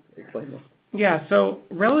can explain this. Yeah, so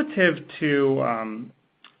relative to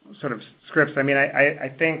sort of scripts, I mean,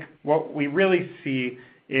 I think what we really see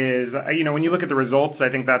is, when you look at the results, I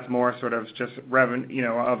think that's more sort of just revenue,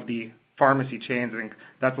 of the pharmacy chains. I think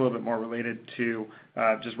that's a little bit more related to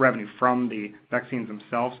just revenue from the vaccines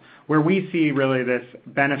themselves, where we see really this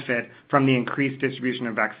benefit from the increased distribution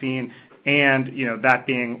of vaccine and, that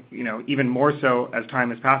being, even more so as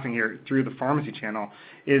time is passing here through the pharmacy channel,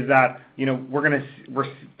 is that, we're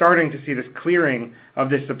starting to see this clearing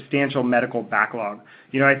of this substantial medical backlog.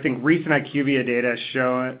 I think recent IQVIA data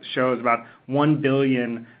shows about 1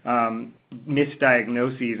 billion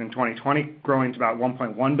misdiagnoses in 2020, growing to about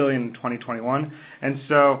 1.1 billion in 2021. And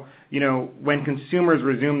so, when consumers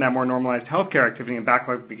resume that more normalized healthcare activity and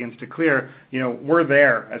backlog begins to clear, we're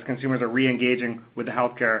there as consumers are re-engaging with the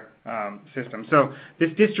healthcare system. So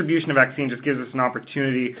this distribution of vaccine just gives us an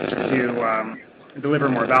opportunity to deliver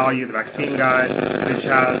more value. The vaccine guide, which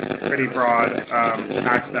has pretty broad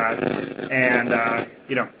access, and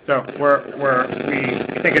so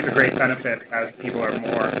we think it's a great benefit as people are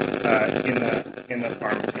more in the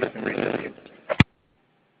pharmacies and retail.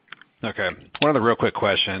 Okay. One other real quick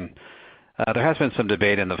question. There has been some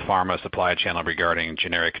debate in the pharma supply channel regarding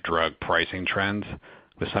generic drug pricing trends,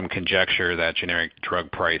 with some conjecture that generic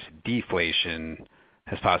drug price deflation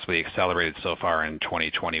has possibly accelerated so far in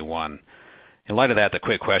 2021. In light of that, the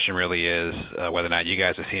quick question really is whether or not you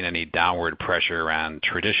guys have seen any downward pressure around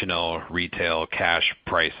traditional retail cash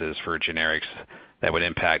prices for generics that would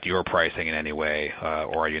impact your pricing in any way,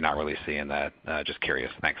 or are you not really seeing that? Just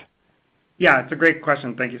curious. Thanks. Yeah, it's a great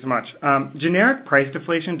question. Thank you so much. Generic price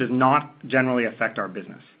deflation does not generally affect our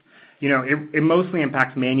business. It mostly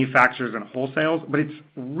impacts manufacturers and wholesales, but it's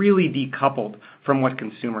really decoupled from what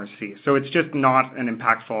consumers see. So it's just not an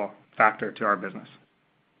impactful factor to our business.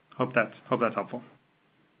 Hope that's helpful.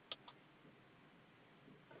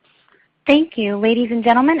 Thank you. Ladies and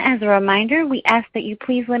gentlemen, as a reminder, we ask that you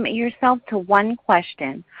please limit yourself to one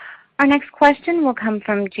question. Our next question will come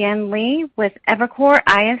from Jan Lee with Evercore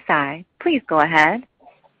ISI. Please go ahead.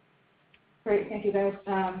 Great. Thank you, guys.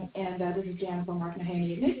 This is Jan from Mark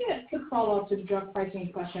Mahaney. Maybe a quick follow-up to the drug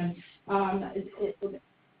pricing question.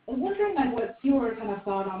 I'm wondering what's your kind of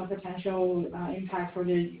thought on the potential impact for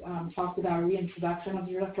the talked about reintroduction of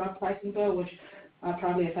the drug pricing bill, which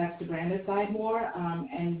probably affects the branded side more,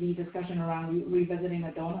 and the discussion around revisiting the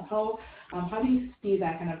donut hole. How do you see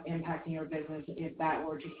that kind of impacting your business if that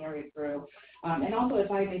were to carry through? And also,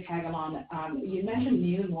 if I may tag along, you mentioned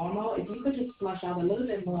new normal. If you could just flesh out a little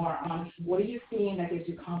bit more on what are you seeing that gives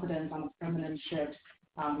you confidence on a permanent shift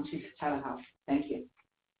to telehealth? Thank you.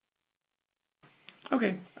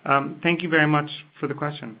 Okay. Thank you very much for the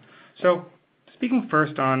question. So speaking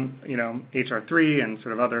first on, HR3 and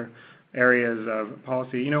sort of other areas of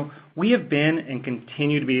policy, we have been and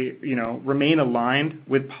continue to be, remain aligned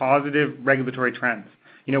with positive regulatory trends.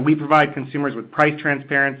 We provide consumers with price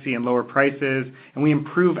transparency and lower prices, and we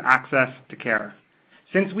improve access to care.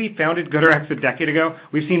 Since we founded GoodRx a decade ago,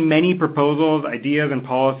 we've seen many proposals, ideas, and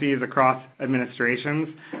policies across administrations,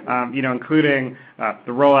 including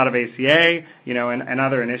the rollout of ACA, and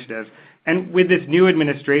other initiatives. And with this new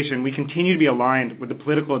administration, we continue to be aligned with the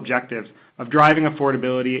political objectives of driving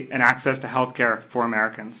affordability and access to health care for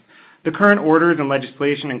Americans. The current orders and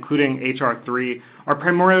legislation, including HR3, are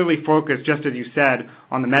primarily focused, just as you said,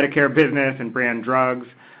 on the Medicare business and brand drugs.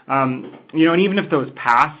 And even if those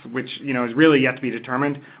pass, which is really yet to be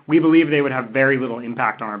determined, we believe they would have very little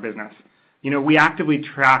impact on our business. We actively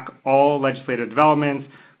track all legislative developments,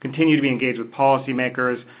 continue to be engaged with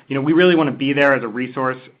policymakers. We really want to be there as a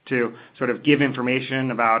resource to sort of give information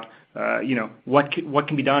about what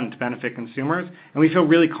can be done to benefit consumers, and we feel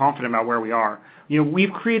really confident about where we are.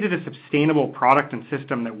 We've created a sustainable product and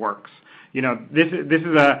system that works. This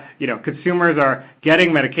is consumers are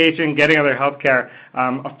getting medication, getting other healthcare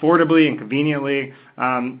affordably and conveniently,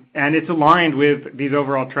 and it's aligned with these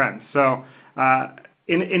overall trends. So,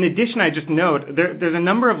 in addition, I just note there's a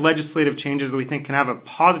number of legislative changes that we think can have a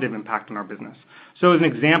positive impact on our business. So, as an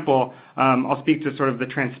example, I'll speak to sort of the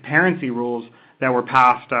transparency rules that were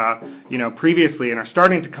passed, previously and are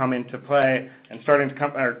starting to come into play and starting to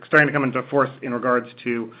come into force in regards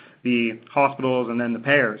to the hospitals and then the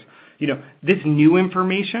payers. This new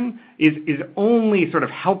information is only sort of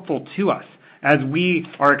helpful to us as we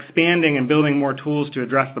are expanding and building more tools to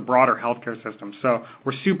address the broader healthcare system. So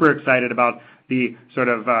we're super excited about the sort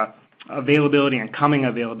of availability and coming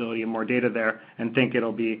availability of more data there, and think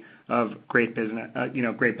it'll be of great business,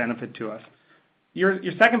 great benefit to us. Your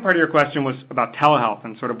second part of your question was about telehealth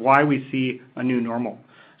and sort of why we see a new normal.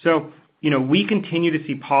 So, we continue to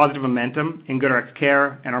see positive momentum in GoodRx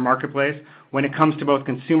Care and our marketplace when it comes to both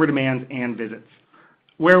consumer demands and visits.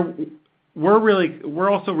 Where we're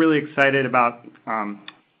also really excited about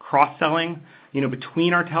cross-selling,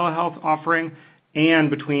 between our telehealth offering and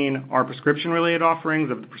between our prescription-related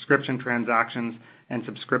offerings of the prescription transactions and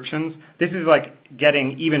subscriptions. This is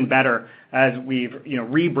getting even better as we've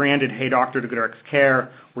rebranded Hey Doctor to GoodRx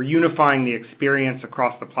Care. We're unifying the experience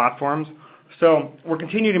across the platforms. So we're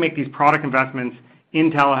continuing to make these product investments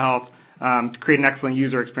in telehealth to create an excellent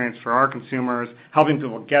user experience for our consumers, helping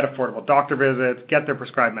people get affordable doctor visits, get their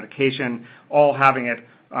prescribed medication, all having it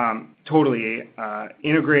totally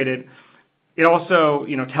integrated. It also,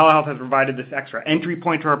 telehealth has provided this extra entry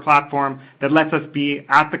point to our platform that lets us be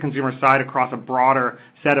at the consumer side across a broader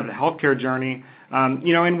set of the healthcare journey.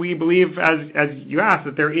 And we believe, as you asked,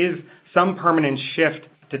 that there is some permanent shift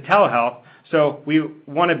to telehealth. So we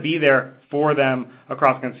want to be there for them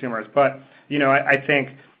across consumers. But, I think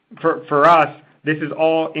for us, this is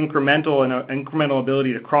all incremental and an incremental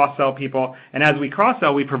ability to cross-sell people. And as we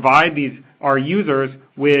cross-sell, we provide our users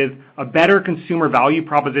with a better consumer value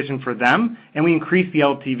proposition for them, and we increase the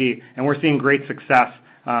LTV. And we're seeing great success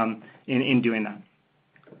in doing that.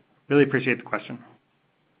 Really appreciate the question.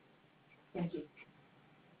 Thank you.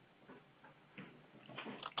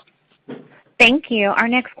 Thank you. Our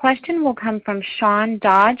next question will come from Sean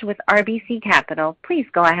Dodge with RBC Capital. Please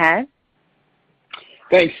go ahead.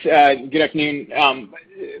 Thanks. Good afternoon.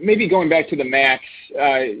 Maybe going back to the MACs,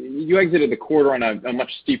 you exited the quarter on a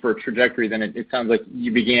much steeper trajectory than it sounds like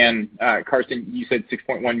you began. Karsten, you said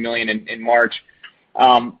 6.1 million in March.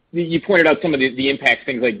 You pointed out some of the impacts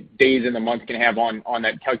things like days in the month can have on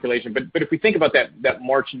that calculation. But if we think about that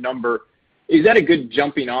March number, is that a good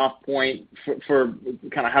jumping off point for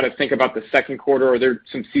kind of how to think about the second quarter? Or are there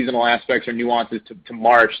some seasonal aspects or nuances to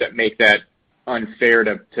March that make that unfair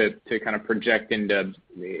to kind of project into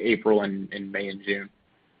April and May and June?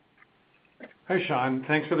 Hi, Sean.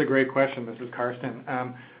 Thanks for the great question. This is Karsten.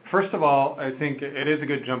 First of all, I think it is a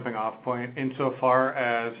good jumping off point insofar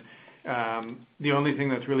as the only thing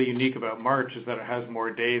that's really unique about March is that it has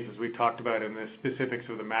more days, as we talked about in the specifics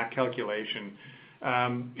of the MAC calculation.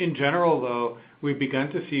 In general, though, we've begun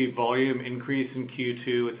to see volume increase in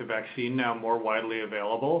Q2 with the vaccine now more widely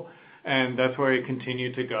available, and that's why we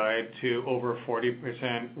continue to guide to over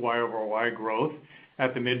 40% Y-over-Y growth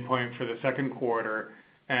at the midpoint for the second quarter,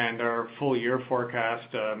 and our full year forecast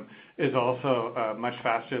is also much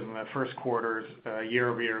faster than the first quarter's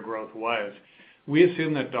year-over-year growth was. We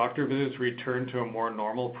assume that doctor visits return to a more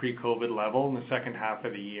normal pre-COVID level in the second half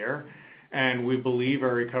of the year, and we believe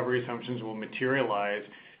our recovery assumptions will materialize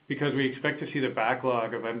because we expect to see the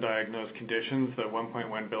backlog of undiagnosed conditions, the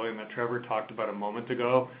 1.1 billion that Trevor talked about a moment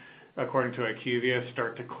ago, according to IQVIA,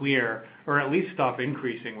 start to clear or at least stop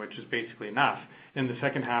increasing, which is basically enough. In the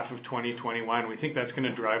second half of 2021, we think that's going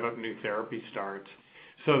to drive up new therapy starts.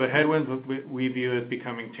 So the headwinds we view as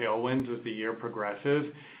becoming tailwinds as the year progresses,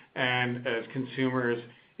 and as consumers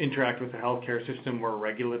interact with the healthcare system more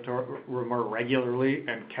regularly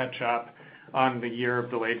and catch up on the year of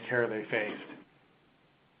delayed care they faced.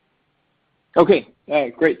 Okay,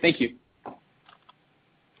 great. Thank you.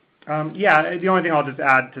 The only thing I'll just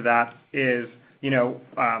add to that is,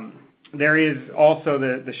 there is also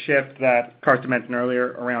the shift that Karsten mentioned earlier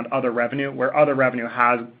around other revenue, where other revenue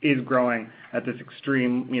is growing at this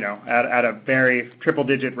extreme, at a very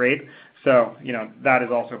triple-digit rate. So, that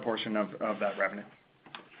is also a portion of that revenue.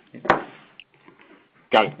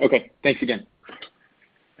 Got it. Okay. Thanks again.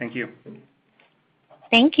 Thank you.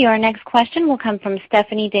 Thank you. Our next question will come from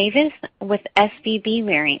Stephanie Davis with SVB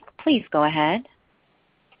Leerink. Please go ahead.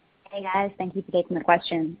 Hey, guys. Thank you for taking the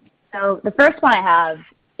question. So the first one I have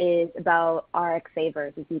is about RX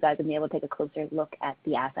Savers, if you guys have been able to take a closer look at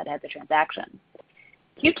the asset as a transaction.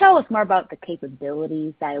 Can you tell us more about the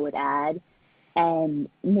capabilities that it would add and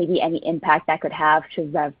maybe any impact that could have to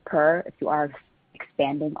rev per if you are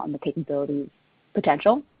expanding on the capabilities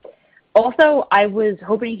potential? Also, I was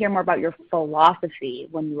hoping to hear more about your philosophy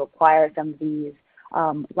when you acquire some of these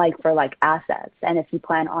like-for-like assets, and if you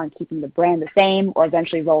plan on keeping the brand the same or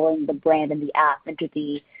eventually rolling the brand and the app into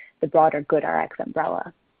the broader GoodRx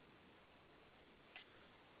umbrella.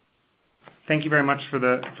 Thank you very much for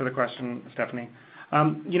the question, Stephanie.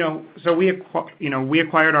 So we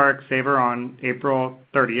acquired RX Saver on April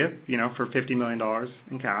 30th, for $50 million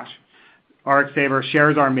in cash. RX Saver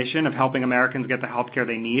shares our mission of helping Americans get the healthcare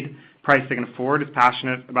they need, price they can afford, is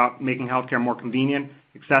passionate about making healthcare more convenient,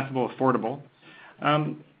 accessible, affordable.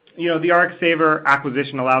 The RX Saver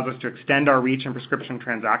acquisition allows us to extend our reach in prescription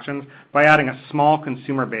transactions by adding a small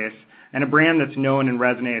consumer base and a brand that's known and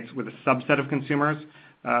resonates with a subset of consumers.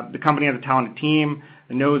 The company has a talented team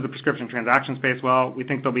that knows the prescription transaction space well. We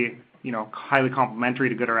think they'll be, highly complementary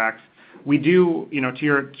to GoodRx. We do,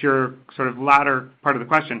 to your sort of latter part of the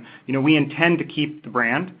question, we intend to keep the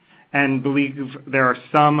brand and believe there are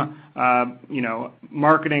some,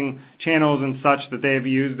 marketing channels and such that they've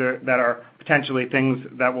used that are potentially things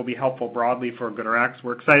that will be helpful broadly for GoodRx.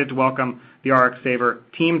 We're excited to welcome the RX Saver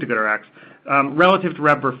team to GoodRx. Relative to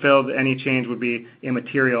rev per filled, any change would be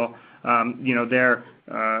immaterial. Their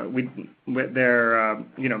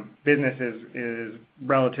business is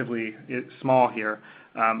relatively small here.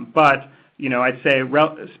 But, I'd say,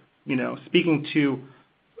 speaking to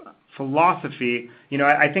philosophy,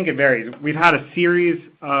 I think it varies. We've had a series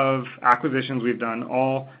of acquisitions we've done,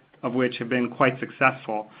 all of which have been quite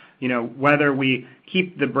successful. Whether we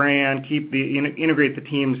keep the brand, integrate the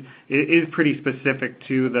teams, it is pretty specific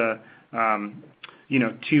to the,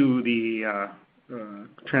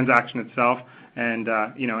 transaction itself, and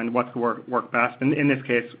and what's work best. In this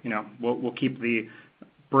case, we'll keep the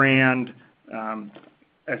brand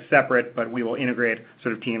as separate, but we will integrate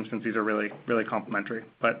sort of teams since these are really, really complementary.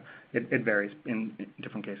 But it varies in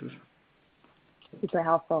different cases. Super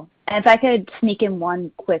helpful. And if I could sneak in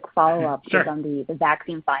one quick follow-up Sure. just on the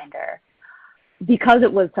vaccine finder. Because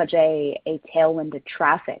it was such a tailwind to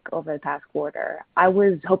traffic over the past quarter, I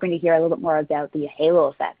was hoping to hear a little bit more about the halo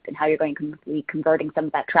effect and how you're going to be converting some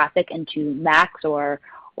of that traffic into Max or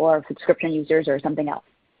subscription users or something else.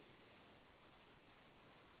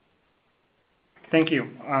 Thank you.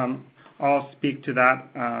 I'll speak to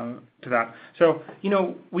that. So,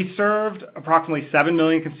 we served approximately 7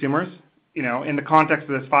 million consumers, in the context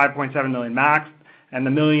of this 5.7 million Max and the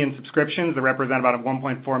million subscriptions that represent about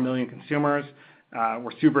 1.4 million consumers.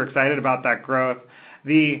 We're super excited about that growth.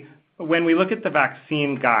 When we look at the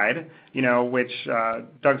vaccine guide, which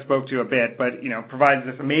Doug spoke to a bit, but provides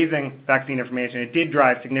this amazing vaccine information, it did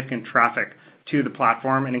drive significant traffic to the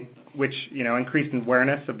platform, and which increased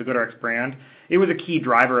awareness of the GoodRx brand. It was a key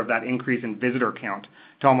driver of that increase in visitor count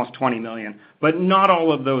to almost 20 million. But not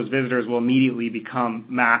all of those visitors will immediately become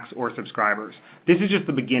Max or subscribers. This is just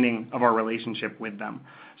the beginning of our relationship with them.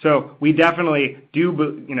 So we definitely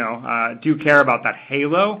do care about that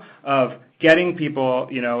halo of getting people,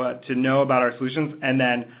 to know about our solutions and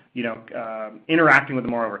then, interacting with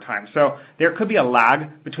them more over time. So there could be a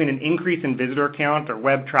lag between an increase in visitor count or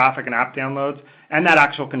web traffic and app downloads and that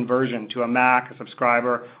actual conversion to a Mac, a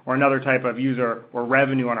subscriber, or another type of user or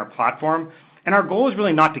revenue on our platform. And our goal is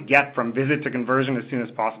really not to get from visit to conversion as soon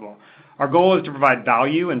as possible. Our goal is to provide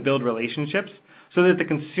value and build relationships so that the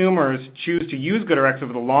consumers choose to use GoodRx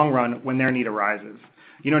over the long run when their need arises.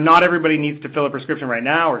 Not everybody needs to fill a prescription right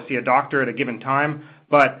now or see a doctor at a given time,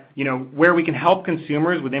 but where we can help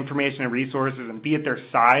consumers with information and resources and be at their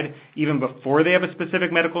side even before they have a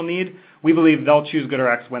specific medical need, we believe they'll choose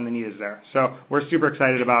GoodRx when the need is there. So we're super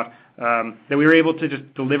excited about that we were able to just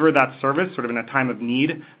deliver that service sort of in a time of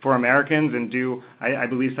need for Americans and do, I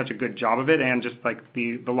believe, such a good job of it and just like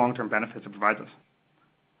the long-term benefits it provides us.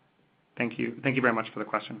 Thank you. Thank you very much for the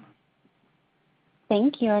question.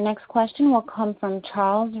 Thank you. Our next question will come from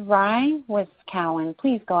Charles Rhyee with Cowen.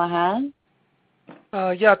 Please go ahead.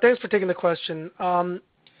 Yeah, thanks for taking the question.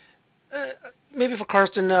 Maybe for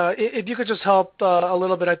Karsten, if you could just help a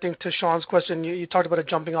little bit, I think, to Sean's question. You talked about a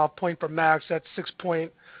jumping off point for Max. That's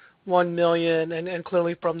 6.1 million, and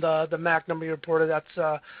clearly from the Mac number you reported,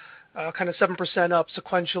 that's kind of 7% up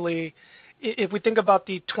sequentially. If we think about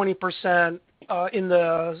the 20% in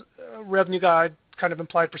the revenue guide kind of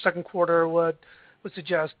implied for second quarter would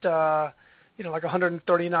suggest like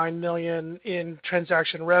 139 million in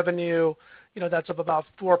transaction revenue. That's up about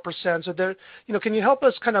 4%. So there, can you help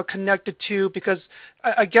us kind of connect the two? Because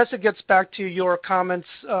I guess it gets back to your comments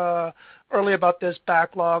earlier about this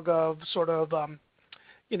backlog of sort of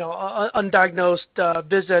undiagnosed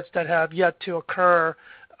visits that have yet to occur.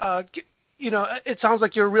 It sounds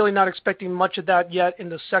like you're really not expecting much of that yet in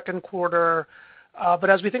the second quarter. But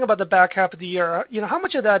as we think about the back half of the year, how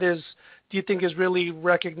much of that do you think is really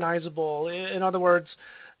recognizable? In other words,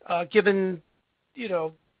 given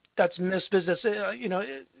that's missed business,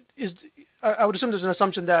 I would assume there's an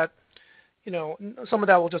assumption that some of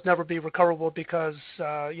that will just never be recoverable because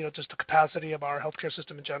just the capacity of our healthcare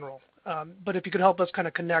system in general. But if you could help us kind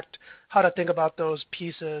of connect how to think about those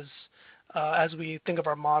pieces as we think of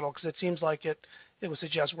our model, because it seems like it would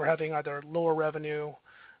suggest we're having either lower revenue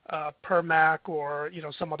per Mac or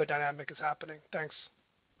some other dynamic is happening. Thanks.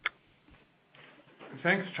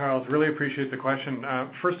 Thanks, Charles. Really appreciate the question.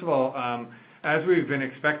 First of all, as we've been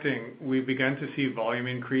expecting, we've begun to see volume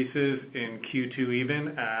increases in Q2 even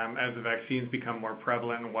as the vaccines become more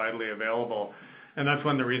prevalent and widely available. And that's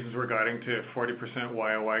one of the reasons we're guiding to 40%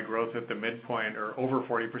 YOY growth at the midpoint, or over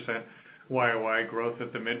 40% YOY growth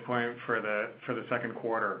at the midpoint for the second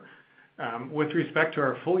quarter. With respect to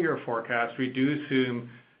our full year forecast, we do assume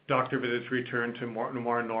doctor visits return to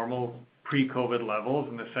more normal pre-COVID levels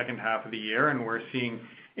in the second half of the year, and we're seeing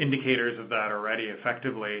indicators of that already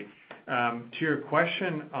effectively. To your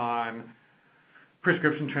question on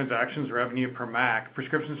prescription transactions revenue per Mac,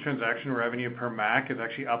 prescriptions transaction revenue per Mac is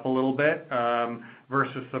actually up a little bit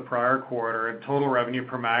versus the prior quarter, and total revenue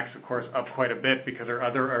per Mac is, of course, up quite a bit because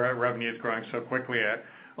our revenue is growing so quickly at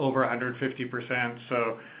over 150%.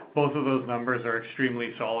 So both of those numbers are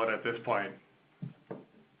extremely solid at this point.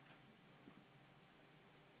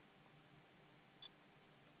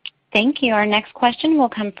 Thank you. Our next question will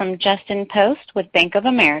come from Justin Post with Bank of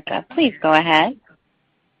America. Please go ahead.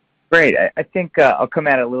 Great. I think I'll come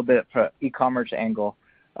at it a little bit from an e-commerce angle.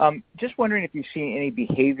 Just wondering if you've seen any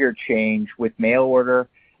behavior change with mail order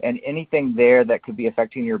and anything there that could be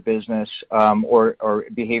affecting your business or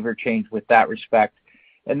behavior change with that respect.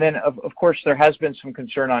 And then, of course, there has been some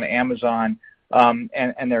concern on Amazon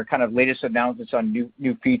and their kind of latest announcements on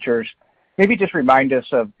new features. maybe just remind us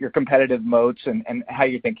of your competitive moats and how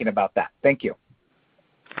you're thinking about that. Thank you.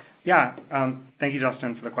 Yeah, thank you,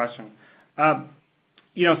 Justin, for the question.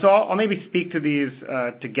 So I'll maybe speak to these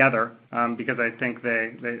together because I think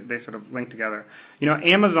they sort of link together.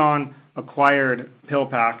 Amazon acquired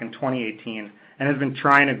PillPack in 2018 and has been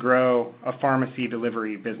trying to grow a pharmacy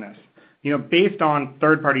delivery business. Based on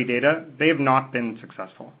third-party data, they have not been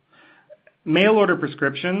successful. Mail order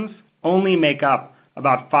prescriptions only make up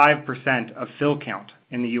about 5% of fill count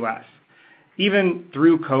in the U.S. Even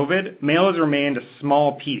through COVID, mail has remained a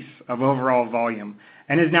small piece of overall volume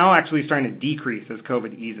and is now actually starting to decrease as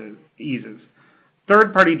COVID eases.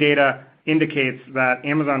 Third-party data indicates that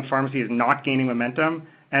Amazon Pharmacy is not gaining momentum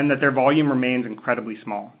and that their volume remains incredibly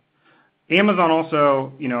small. Amazon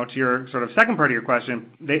also, to your sort of second part of your question,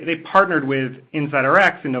 they partnered with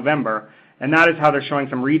GoodRx in November, and that is how they're showing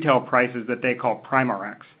some retail prices that they call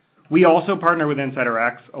PrimeRx. We also partner with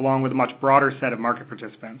GoodRx along with a much broader set of market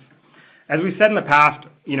participants. As we said in the past,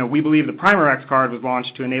 we believe the PrimeRx card was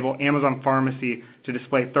launched to enable Amazon Pharmacy to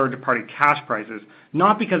display third-party cash prices,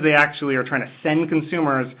 not because they actually are trying to send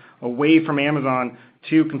consumers away from Amazon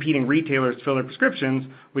to competing retailers to fill their prescriptions,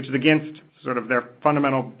 which is against sort of their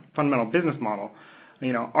fundamental business model.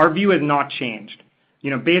 Our view has not changed.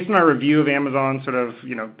 Based on our review of Amazon sort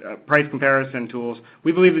of, price comparison tools,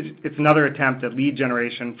 we believe it's another attempt at lead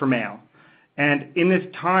generation for mail. And in this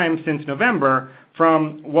time since November,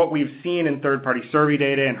 from what we've seen in third-party survey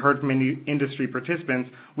data and heard from industry participants,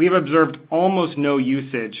 we've observed almost no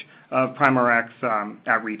usage of PrimeRx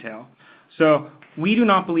at retail. So we do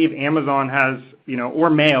not believe Amazon has, or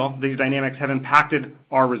mail, these dynamics have impacted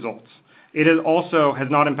our results. It has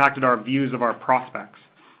not impacted our views of our prospects.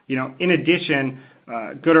 In addition,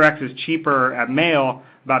 GoodRx is cheaper at mail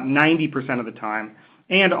about 90% of the time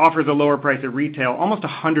and offers a lower price at retail almost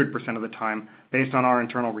 100% of the time based on our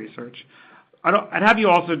internal research. I'd have you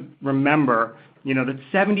also remember, that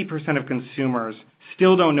 70% of consumers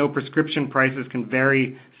still don't know prescription prices can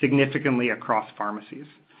vary significantly across pharmacies.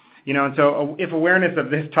 And so if awareness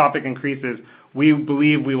of this topic increases, we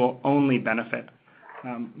believe we will only benefit.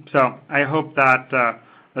 So I hope that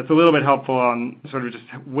that's a little bit helpful on sort of just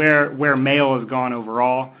where mail has gone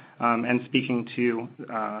overall, and speaking to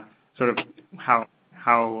sort of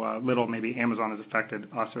how little maybe Amazon has affected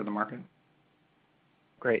us or the market.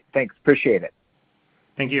 Great, thanks, appreciate it.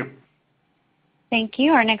 Thank you. Thank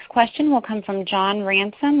you. Our next question will come from John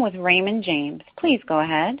Ransom with Raymond James. Please go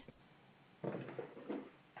ahead.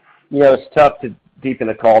 It's tough to deepen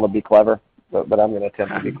a call to be clever, but I'm going to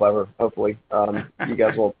attempt to be clever. Hopefully, you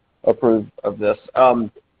guys will approve of this.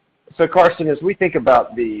 So Karsten, as we think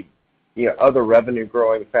about the other revenue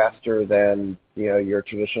growing faster than your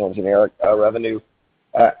traditional generic revenue,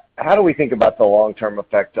 how do we think about the long-term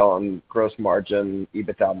effect on gross margin,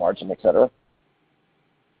 EBITDA margin, et cetera?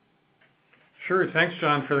 Sure. Thanks,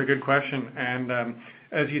 John, for the good question. And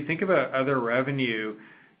as you think about other revenue,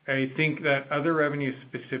 I think that other revenue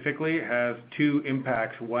specifically has two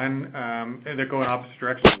impacts. One, that go in opposite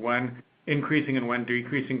directions, one increasing and one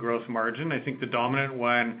decreasing gross margin. I think the dominant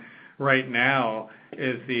one right now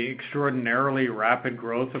is the extraordinarily rapid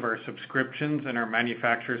growth of our subscriptions and our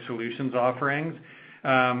manufacturer solutions offerings.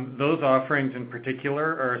 Those offerings in particular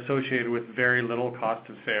are associated with very little cost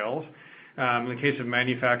of sales. In the case of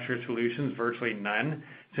manufacturer solutions, virtually none,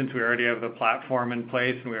 since we already have the platform in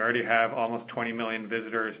place and we already have almost 20 million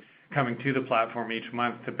visitors coming to the platform each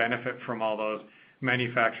month to benefit from all those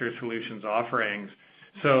manufacturer solutions offerings.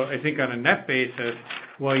 So I think on a net basis,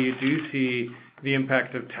 while you do see the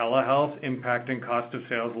impact of telehealth impacting cost of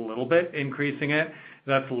sales a little bit, increasing it,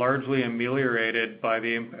 that's largely ameliorated by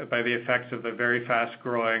the effects of the very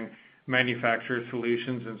fast-growing manufacturer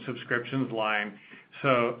solutions and subscriptions line.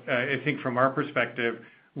 So I think from our perspective,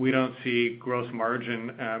 we don't see gross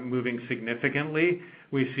margin moving significantly.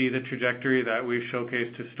 We see the trajectory that we've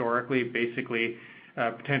showcased historically, basically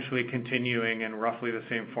potentially continuing in roughly the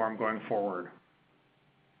same form going forward.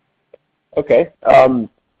 Okay. And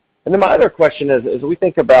then my other question is, as we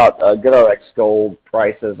think about GoodRx Gold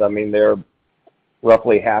prices, I mean, they're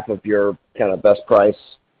roughly half of your kind of best price.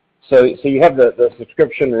 So you have the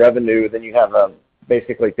subscription revenue, then you have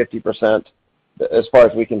basically 50%, as far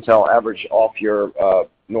as we can tell, average off your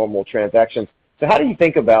normal transactions. So how do you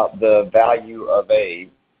think about the value of a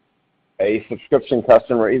subscription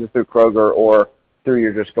customer, either through Kroger or through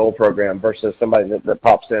your just Gold program, versus somebody that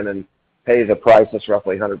pops in and pays a price that's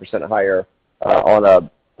roughly 100% higher on a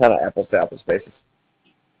kind of apples-to-apples basis?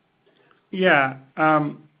 Yeah,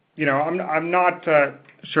 I'm not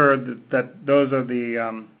sure that those are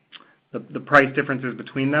the the price differences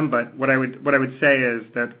between them. But what I would say is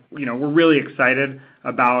that we're really excited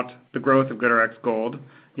about the growth of GoodRx Gold.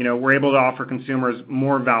 We're able to offer consumers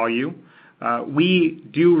more value. We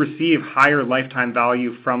do receive higher lifetime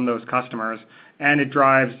value from those customers, and it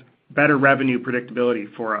drives better revenue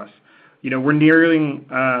predictability for us. We're nearing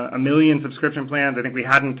 1 million subscription plans. I think we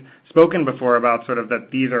hadn't spoken before about sort of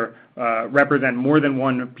that these are represent more than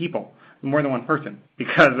one person,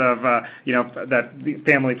 because of that the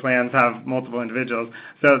family plans have multiple individuals.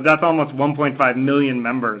 So that's almost 1.5 million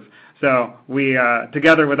members. So we,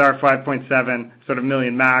 together with our 5.7 sort of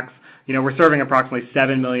million max, we're serving approximately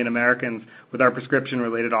 7 million Americans with our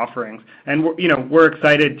prescription-related offerings. And we're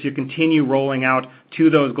excited to continue rolling out to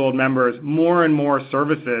those Gold members more and more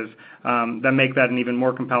services that make that an even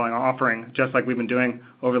more compelling offering, just like we've been doing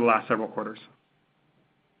over the last several quarters.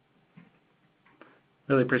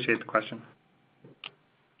 Really appreciate the question.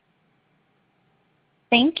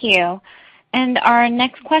 Thank you. And our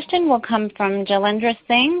next question will come from Jailendra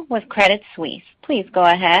Singh with Credit Suisse. Please go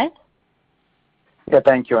ahead. Yeah,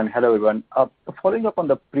 thank you, and hello, everyone. Following up on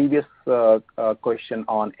the previous question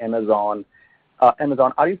on Amazon,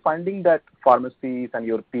 are you finding that pharmacies and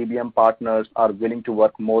your PBM partners are willing to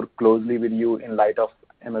work more closely with you in light of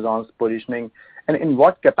Amazon's positioning? And in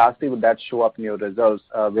what capacity would that show up in your results?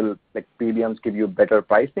 Will PBMs give you better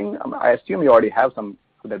pricing? I assume you already have some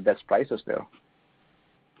of the best prices there.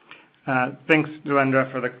 Thanks,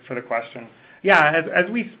 Jailendra, for the question. Yeah, as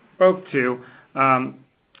we spoke to,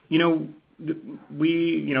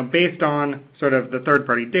 we based on sort of the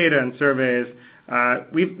third-party data and surveys,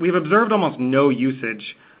 we've observed almost no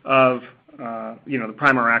usage of the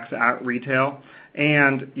PrimeRx at retail,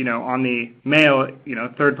 and on the mail,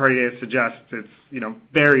 third-party data suggests it's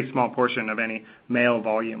very small portion of any mail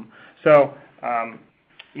volume. So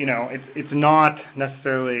it's not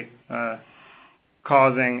necessarily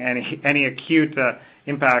causing any acute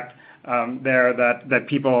impact there that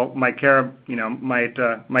people might care,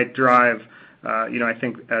 might drive. I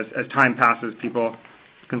think as time passes, people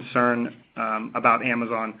concern about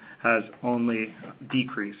Amazon has only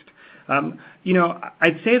decreased.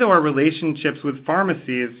 I'd say though our relationships with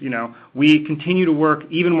pharmacies, we continue to work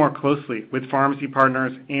even more closely with pharmacy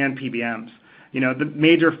partners and PBMs. The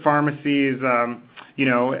major pharmacies,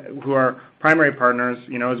 who are primary partners,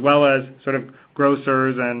 as well as sort of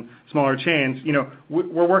grocers and smaller chains,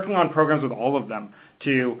 we're working on programs with all of them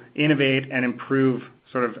to innovate and improve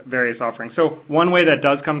sort of various offerings. So one way that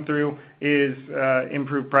does come through is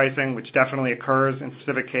improved pricing, which definitely occurs in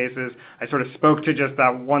specific cases. I sort of spoke to just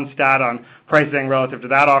that one stat on pricing relative to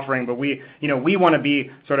that offering, but we want to be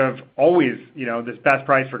sort of always, this best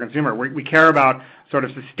price for consumer. We care about sort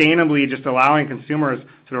of sustainably just allowing consumers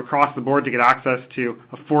sort of across the board to get access to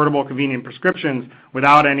affordable, convenient prescriptions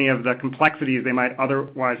without any of the complexities they might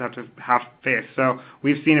otherwise have to face. So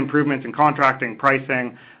we've seen improvements in contracting,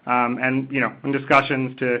 pricing, and in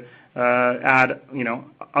discussions to add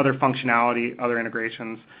other functionality, other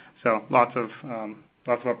integrations. So lots of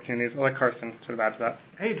opportunities. I'll let Karsten sort of add to that.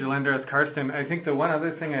 Hey, Jailendra, it's Karsten. I think the one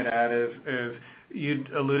other thing I'd add is you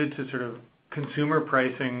alluded to sort of consumer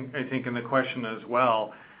pricing, I think, in the question as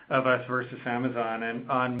well, of us versus Amazon. And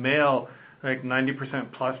on mail, like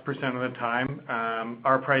 90% plus % of the time,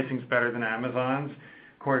 our pricing's better than Amazon's,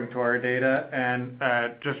 according to our data. And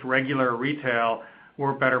just regular retail,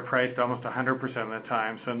 we're better priced almost 100% of the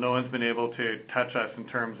time. So no one's been able to touch us in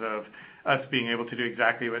terms of us being able to do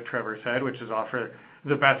exactly what Trevor said, which is offer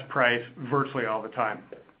the best price virtually all the time.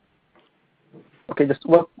 Okay, just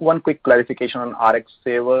one quick clarification on RX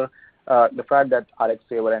Saver. The fact that RX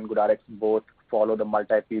Saver and GoodRx both follow the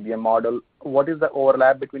multi-PBM model, what is the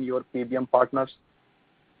overlap between your PBM partners?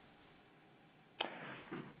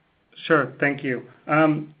 Sure, thank you.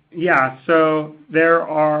 Yeah, so there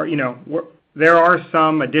are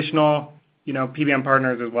some additional PBM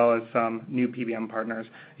partners as well as some new PBM partners.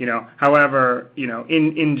 However,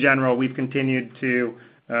 in general, we've continued to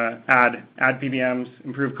add PBMs,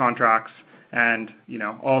 improve contracts, and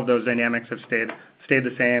all of those dynamics have stayed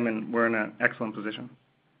the same, and we're in an excellent position.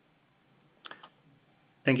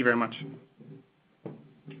 Thank you very much.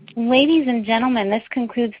 Ladies and gentlemen, this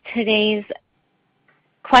concludes today's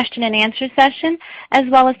question and answer session, as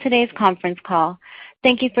well as today's conference call.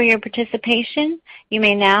 Thank you for your participation. You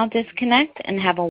may now disconnect and have a